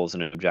learning goals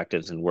and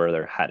objectives and where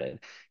they're headed?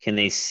 Can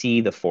they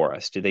see the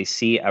forest? Do they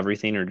see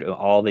everything, or do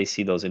all they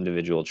see those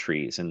individual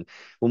trees? And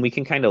when we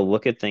can kind of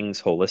look at things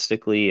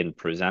holistically and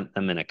present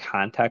them in a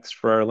context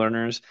for our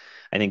learners,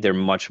 I think they're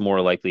much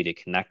more likely to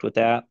connect with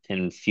that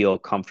and feel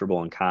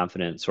comfortable and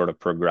confident sort of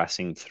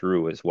progressing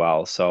through as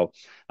well. So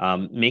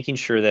making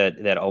sure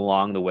that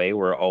along the way,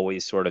 we're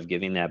always sort of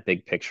giving that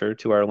big picture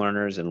to our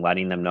learners and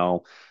letting them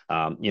know,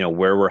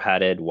 where we're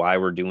headed, why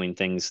we're doing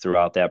things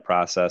throughout that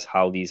process,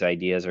 how these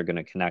ideas are going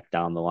to connect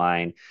down the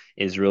line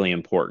is really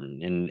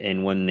important.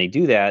 And when they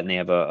do that and they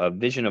have a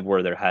vision of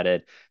where they're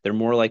headed, they're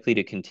more likely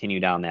to continue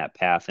down that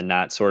path and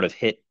not sort of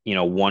hit,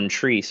 one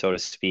tree, so to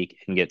speak,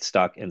 and get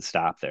stuck and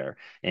stop there.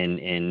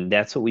 And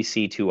that's what we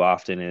see too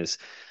often is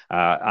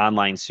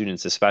online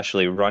students,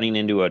 especially running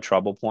into a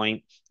trouble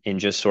point and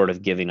just sort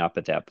of giving up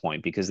at that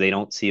point because they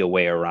don't see a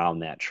way around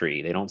that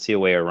tree. They don't see a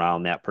way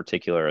around that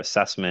particular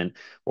assessment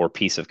or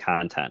piece of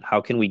content. How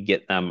can we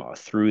get them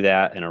through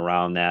that and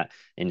around that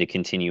and to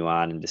continue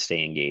on and to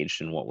stay engaged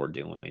in what we're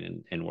doing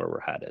and where we're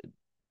headed?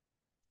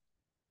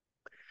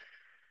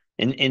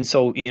 And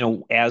so,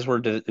 as we're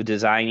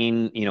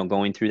designing,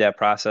 going through that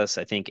process,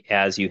 I think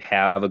as you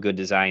have a good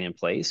design in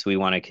place, we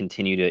want to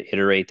continue to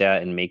iterate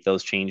that and make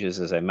those changes,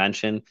 as I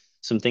mentioned.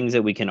 Some things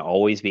that we can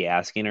always be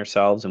asking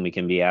ourselves and we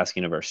can be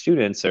asking of our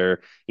students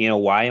are,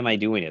 why am I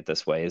doing it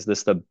this way? Is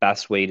this the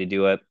best way to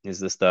do it?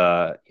 Is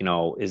there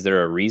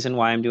a reason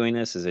why I'm doing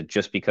this? Is it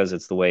just because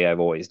it's the way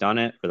I've always done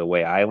it or the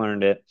way I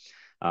learned it?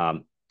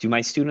 Do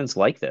my students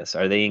like this?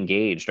 Are they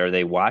engaged? Are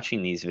they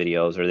watching these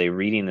videos? Are they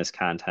reading this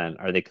content?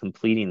 Are they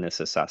completing this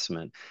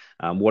assessment?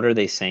 What are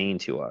they saying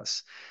to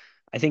us?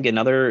 I think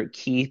another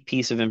key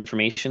piece of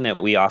information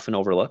that we often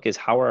overlook is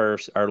how are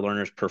our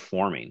learners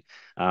performing?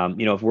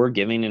 If we're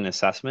giving an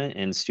assessment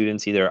and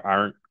students either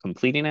aren't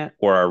completing it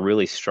or are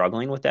really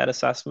struggling with that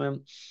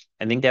assessment,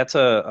 I think that's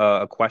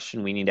a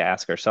question we need to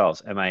ask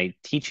ourselves. Am I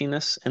teaching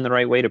this in the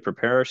right way to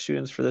prepare our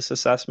students for this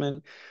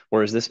assessment?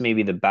 Or is this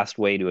maybe the best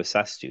way to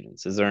assess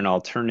students? Is there an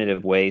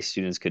alternative way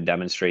students could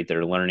demonstrate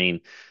their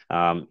learning,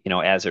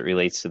 as it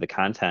relates to the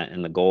content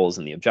and the goals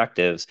and the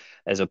objectives,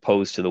 as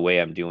opposed to the way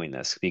I'm doing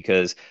this?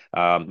 Because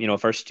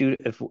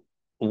if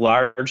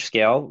large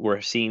scale, we're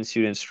seeing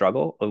students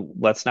struggle,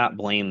 let's not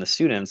blame the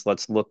students.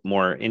 Let's look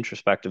more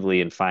introspectively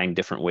and find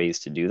different ways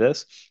to do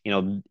this.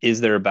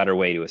 Is there a better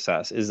way to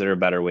assess? Is there a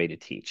better way to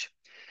teach?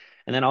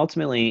 And then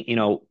ultimately,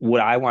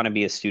 would I want to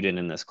be a student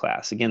in this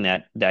class? Again,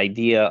 that the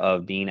idea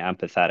of being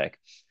empathetic.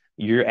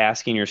 You're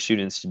asking your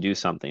students to do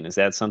something. Is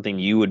that something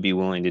you would be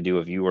willing to do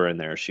if you were in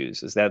their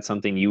shoes? Is that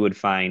something you would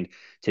find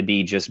to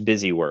be just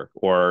busy work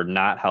or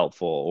not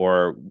helpful,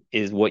 or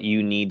is what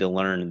you need to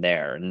learn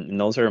there? And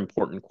those are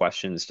important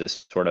questions to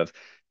sort of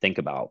think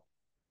about.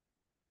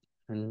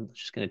 And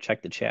just going to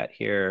check the chat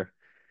here.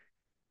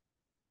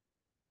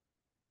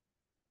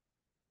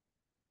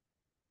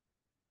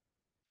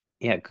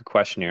 Yeah, good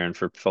question, Aaron.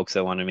 For folks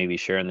that want to maybe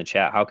share in the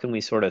chat, how can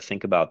we sort of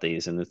think about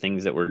these and the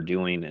things that we're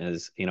doing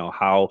is,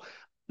 how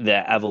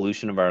the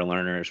evolution of our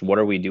learners, what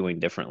are we doing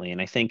differently?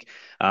 And I think,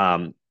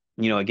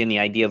 again, the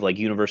idea of like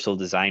universal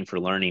design for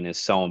learning is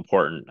so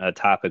important, a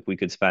topic we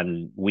could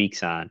spend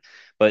weeks on.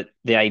 But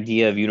the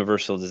idea of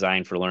universal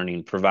design for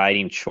learning,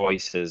 providing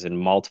choices in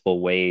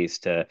multiple ways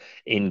to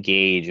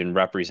engage and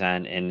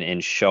represent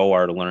and show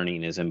our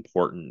learning is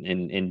important.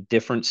 And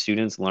different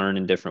students learn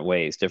in different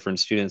ways. Different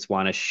students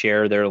want to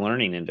share their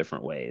learning in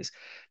different ways.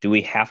 Do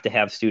we have to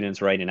have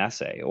students write an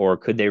essay, or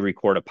could they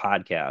record a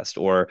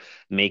podcast or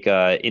make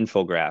a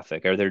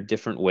infographic? Are there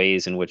different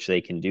ways in which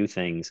they can do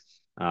things?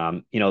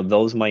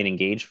 Those might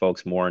engage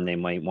folks more and they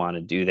might want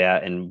to do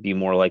that and be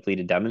more likely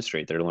to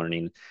demonstrate their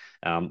learning,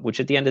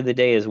 which at the end of the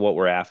day is what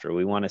we're after.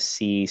 We want to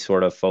see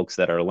sort of folks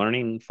that are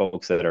learning,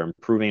 folks that are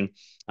improving,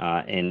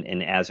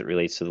 and as it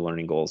relates to the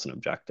learning goals and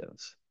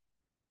objectives.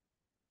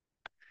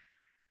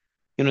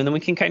 And then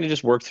we can kind of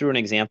just work through an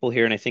example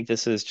here. And I think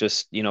this is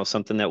just,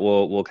 something that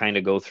we'll kind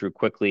of go through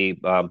quickly,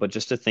 but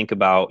just to think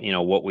about,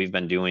 what we've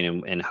been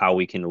doing and how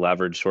we can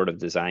leverage sort of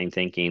design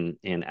thinking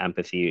and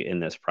empathy in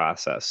this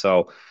process.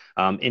 So,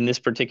 in this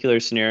particular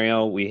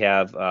scenario, we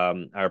have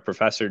our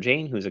professor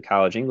Jane, who's a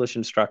college English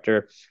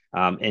instructor,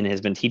 and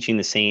has been teaching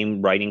the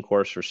same writing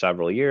course for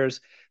several years.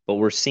 But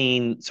we're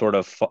seeing sort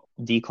of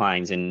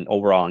declines in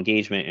overall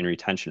engagement and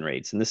retention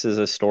rates. And this is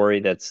a story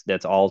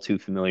that's all too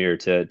familiar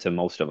to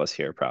most of us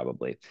here,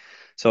 probably.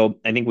 So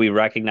I think we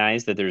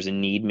recognize that there's a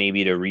need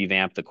maybe to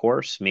revamp the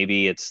course.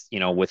 Maybe it's,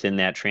 within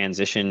that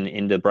transition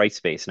into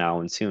Brightspace now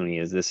in SUNY,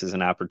 is this is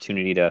an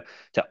opportunity to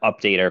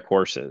update our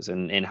courses.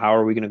 And how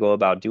are we going to go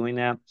about doing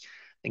that?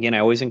 Again, I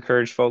always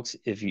encourage folks,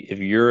 if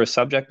you're a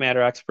subject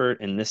matter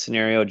expert in this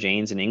scenario,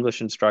 Jane's an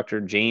English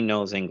instructor, Jane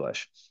knows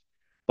English.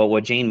 But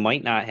what Jane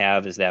might not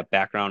have is that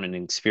background and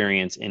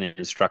experience in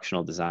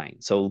instructional design.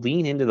 So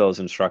lean into those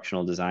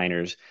instructional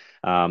designers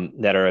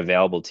that are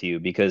available to you,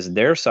 because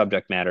their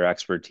subject matter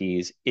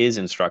expertise is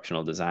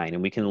instructional design,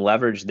 and we can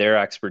leverage their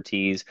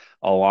expertise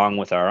along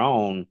with our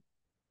own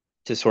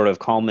to sort of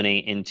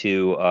culminate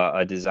into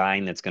a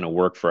design that's going to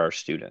work for our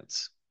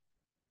students.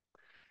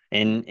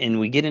 And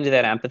we get into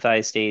that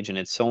empathize stage, and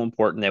it's so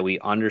important that we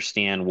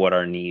understand what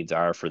our needs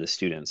are for the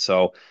students.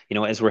 So,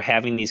 as we're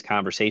having these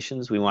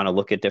conversations, we want to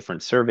look at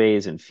different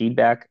surveys and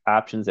feedback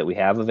options that we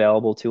have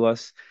available to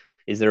us.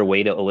 Is there a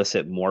way to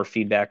elicit more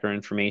feedback or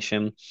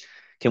information?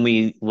 Can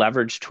we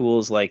leverage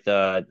tools like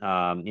the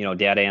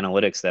data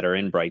analytics that are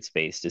in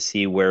Brightspace to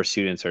see where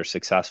students are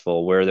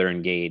successful, where they're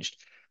engaged?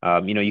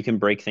 You can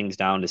break things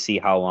down to see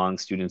how long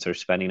students are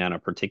spending on a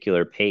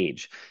particular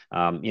page.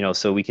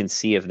 So we can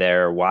see if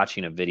they're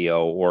watching a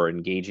video or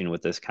engaging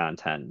with this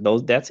content.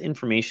 That's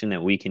information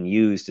that we can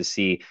use to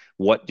see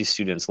what do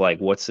students like.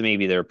 What's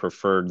maybe their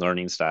preferred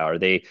learning style? Are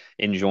they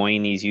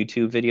enjoying these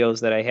YouTube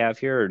videos that I have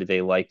here, or do they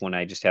like when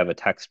I just have a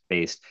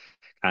text-based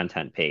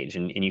content page?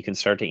 And you can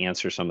start to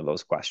answer some of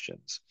those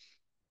questions.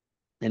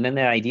 And then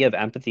the idea of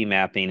empathy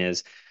mapping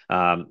is,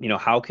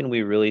 how can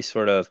we really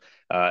sort of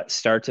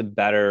start to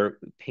better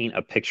paint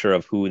a picture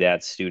of who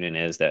that student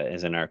is that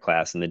is in our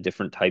class and the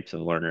different types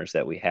of learners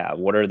that we have?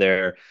 What are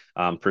their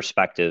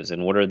perspectives,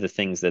 and what are the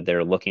things that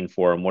they're looking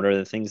for, and what are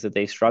the things that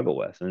they struggle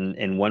with?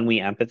 And when we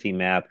empathy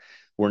map,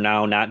 we're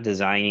now not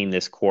designing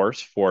this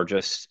course for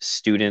just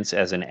students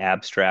as an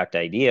abstract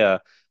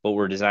idea, but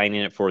we're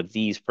designing it for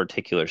these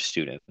particular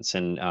students.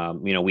 And,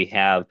 we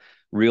have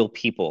real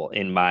people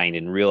in mind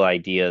and real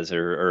ideas,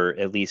 or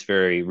at least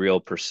very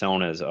real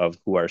personas of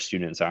who our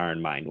students are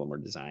in mind when we're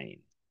designing.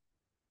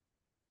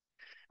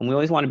 And we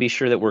always want to be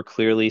sure that we're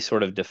clearly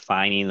sort of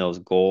defining those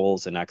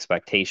goals and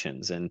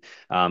expectations. And,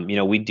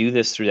 we do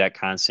this through that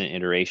constant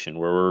iteration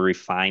where we're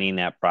refining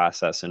that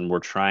process and we're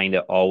trying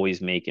to always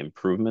make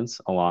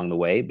improvements along the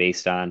way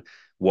based on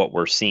what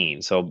we're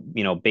seeing. So,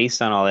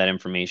 based on all that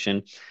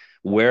information,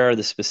 where are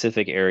the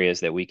specific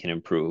areas that we can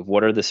improve?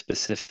 What are the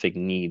specific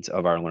needs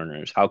of our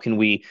learners? How can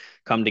we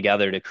come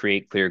together to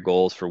create clear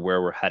goals for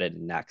where we're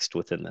headed next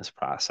within this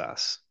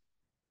process?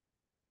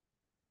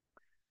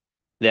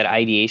 That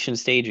ideation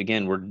stage,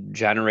 again, we're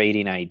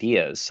generating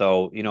ideas.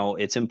 So,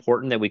 it's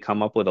important that we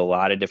come up with a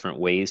lot of different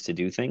ways to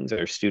do things.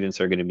 Our students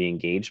are going to be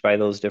engaged by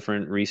those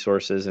different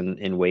resources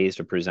and ways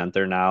to present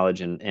their knowledge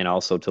and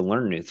also to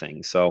learn new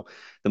things. So,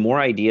 the more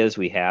ideas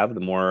we have,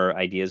 the more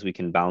ideas we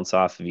can bounce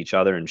off of each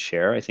other and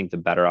share, I think the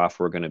better off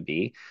we're going to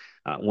be.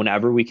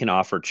 Whenever we can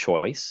offer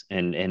choice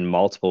and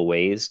multiple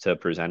ways to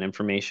present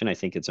information, I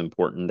think it's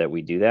important that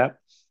we do that.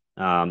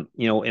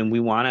 And we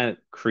want to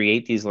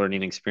create these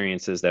learning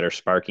experiences that are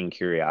sparking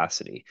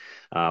curiosity.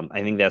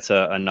 I think that's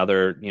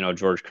another,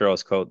 George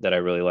Couros quote that I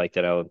really like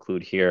that I'll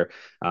include here.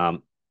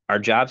 Our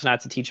job's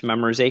not to teach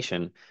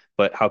memorization,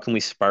 but how can we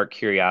spark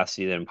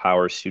curiosity that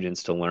empowers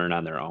students to learn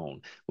on their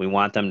own? We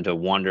want them to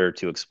wonder,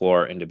 to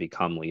explore, and to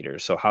become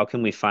leaders. So how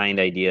can we find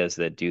ideas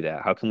that do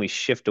that? How can we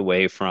shift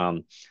away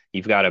from,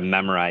 you've got to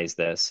memorize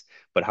this?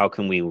 but how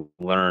can we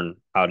learn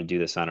how to do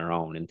this on our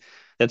own? And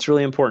that's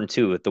really important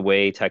too with the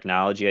way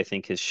technology, I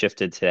think, has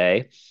shifted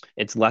today.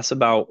 It's less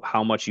about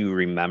how much you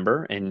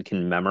remember and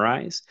can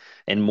memorize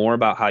and more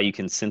about how you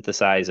can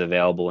synthesize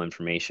available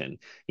information.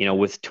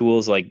 With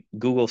tools like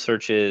Google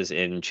searches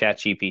and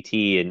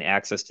ChatGPT and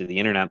access to the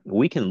internet,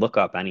 we can look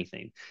up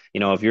anything.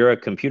 If you're a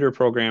computer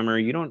programmer,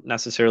 you don't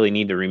necessarily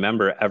need to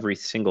remember every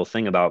single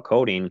thing about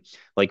coding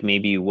like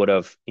maybe you would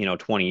have,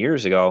 20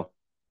 years ago.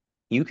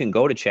 You can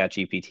go to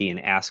ChatGPT and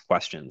ask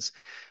questions.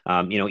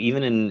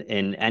 Even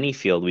in any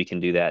field, we can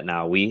do that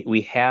now.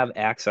 We have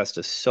access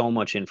to so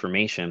much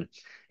information.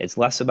 It's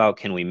less about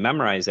can we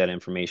memorize that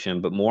information,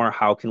 but more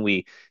how can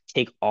we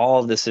take all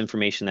of this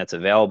information that's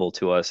available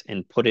to us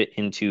and put it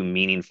into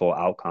meaningful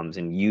outcomes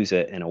and use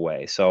it in a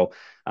way. So,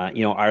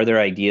 are there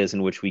ideas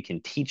in which we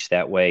can teach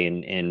that way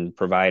and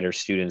provide our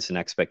students an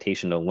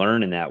expectation to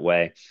learn in that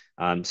way,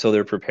 so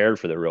they're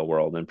prepared for the real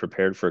world and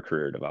prepared for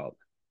career development?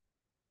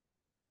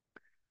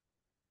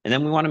 And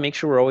then we want to make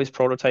sure we're always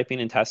prototyping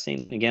and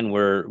testing. Again,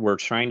 we're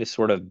trying to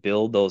sort of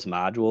build those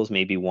modules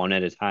maybe one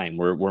at a time.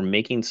 We're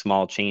making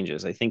small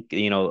changes. I think,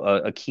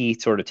 a key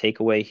sort of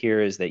takeaway here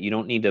is that you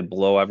don't need to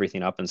blow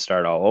everything up and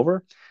start all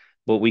over,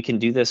 but we can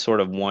do this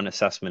sort of one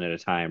assessment at a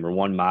time or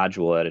one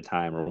module at a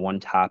time or one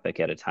topic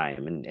at a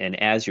time.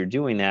 And as you're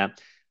doing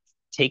that,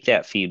 take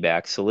that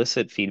feedback,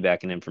 solicit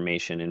feedback and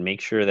information, and make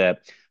sure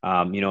that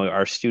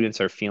our students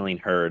are feeling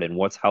heard, and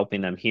what's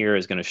helping them here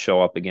is going to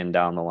show up again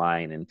down the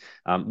line.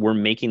 And we're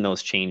making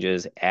those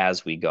changes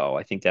as we go.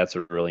 I think that's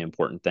a really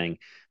important thing.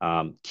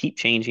 Keep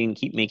changing,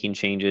 keep making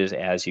changes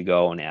as you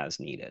go and as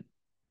needed.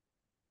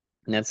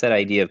 And that's that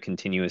idea of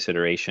continuous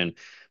iteration.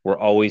 We're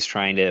always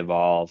trying to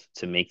evolve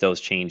to make those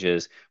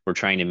changes. We're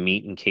trying to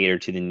meet and cater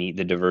to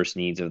the diverse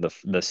needs of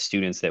the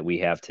students that we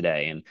have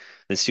today. And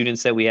the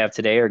students that we have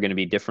today are going to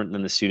be different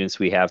than the students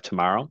we have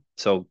tomorrow.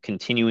 So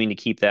continuing to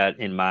keep that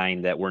in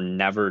mind that we're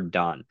never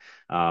done.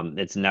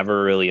 It's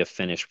never really a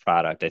finished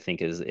product, I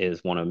think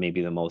is one of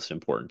maybe the most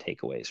important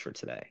takeaways for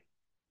today.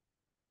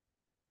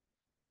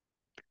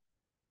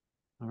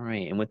 All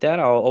right. And with that,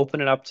 I'll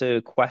open it up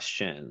to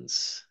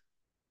questions.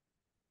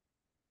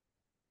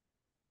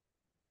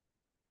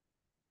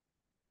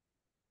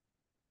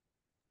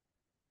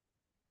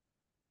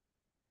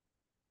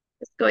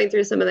 Just going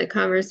through some of the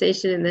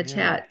conversation in the Yeah.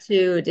 chat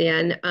too,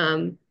 Dan,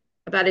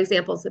 about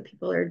examples that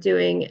people are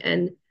doing,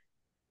 and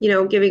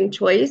giving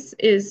choice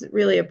is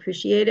really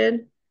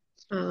appreciated.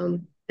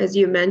 As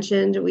you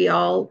mentioned, we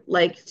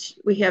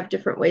have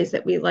different ways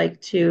that we like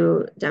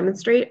to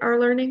demonstrate our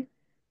learning,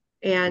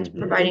 and Hmm.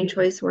 providing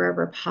choice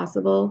wherever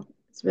possible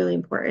is really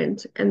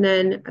important. And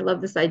then I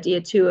love this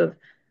idea too of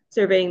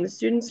surveying the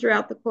students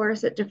throughout the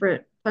course at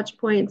different touch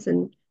points,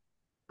 and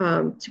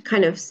to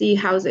kind of see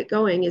how's it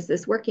going. Is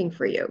this working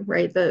for you,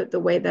 right? The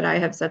way that I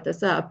have set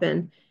this up,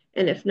 and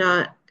if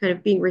not, kind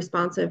of being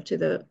responsive to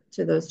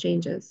those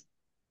changes.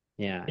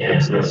 Yeah, Yeah.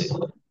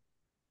 absolutely.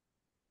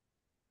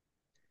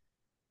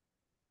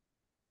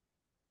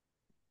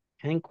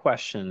 Any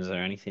questions or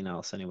anything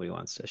else anybody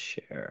wants to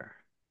share?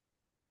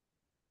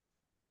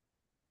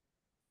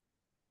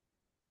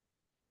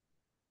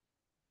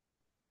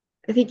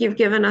 I think you've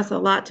given us a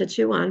lot to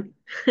chew on.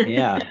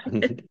 Yeah.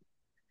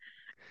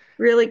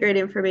 Really great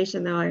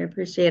information, though. I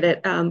appreciate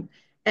it.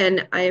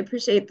 And I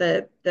appreciate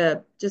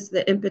the just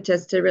the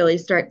impetus to really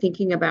start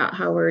thinking about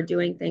how we're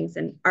doing things,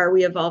 and are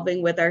we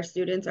evolving with our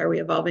students? Are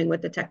we evolving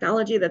with the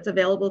technology that's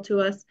available to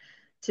us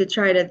to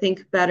try to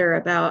think better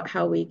about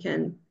how we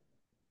can,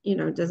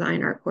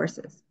 design our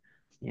courses?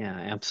 Yeah,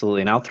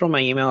 absolutely. And I'll throw my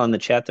email in the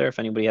chat there if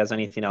anybody has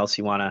anything else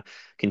you want to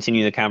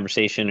continue the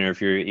conversation, or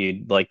if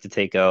you'd like to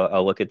take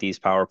a look at these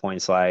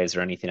PowerPoint slides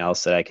or anything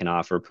else that I can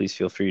offer, please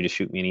feel free to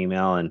shoot me an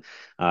email and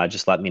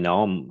just let me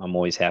know. I'm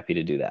always happy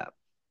to do that.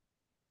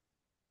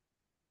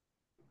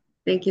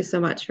 Thank you so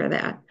much for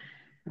that.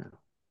 Yeah.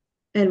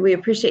 And we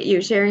appreciate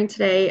you sharing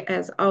today.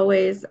 As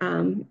always,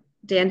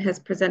 Dan has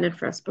presented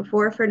for us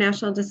before for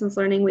National Distance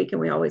Learning Week, and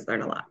we always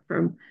learn a lot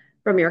from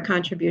your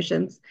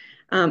contributions.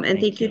 And Thank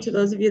thank you you. to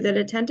those of you that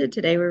attended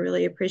today. We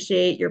really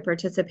appreciate your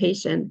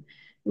participation.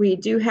 We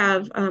do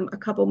have a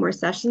couple more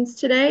sessions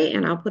today,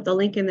 and I'll put the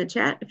link in the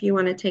chat if you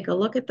want to take a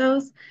look at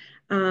those.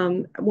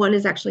 One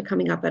is actually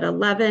coming up at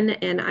 11,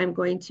 and I'm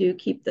going to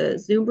keep the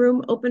Zoom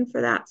room open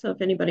for that. So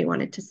if anybody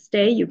wanted to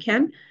stay, you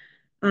can.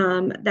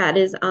 That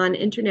is on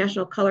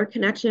International Color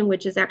Connection,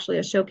 which is actually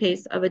a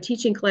showcase of a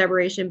teaching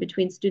collaboration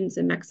between students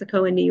in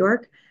Mexico and New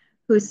York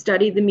who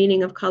studied the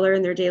meaning of color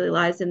in their daily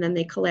lives, and then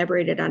they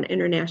collaborated on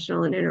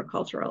international and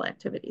intercultural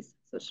activities.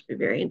 So it should be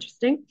very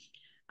interesting.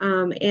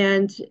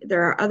 And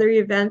there are other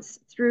events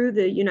through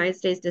the United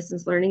States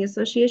Distance Learning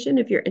Association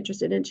if you're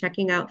interested in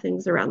checking out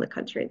things around the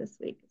country this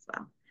week as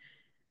well.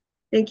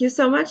 Thank you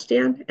so much,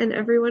 Dan, and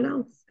everyone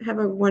else. Have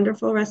a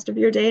wonderful rest of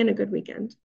your day and a good weekend.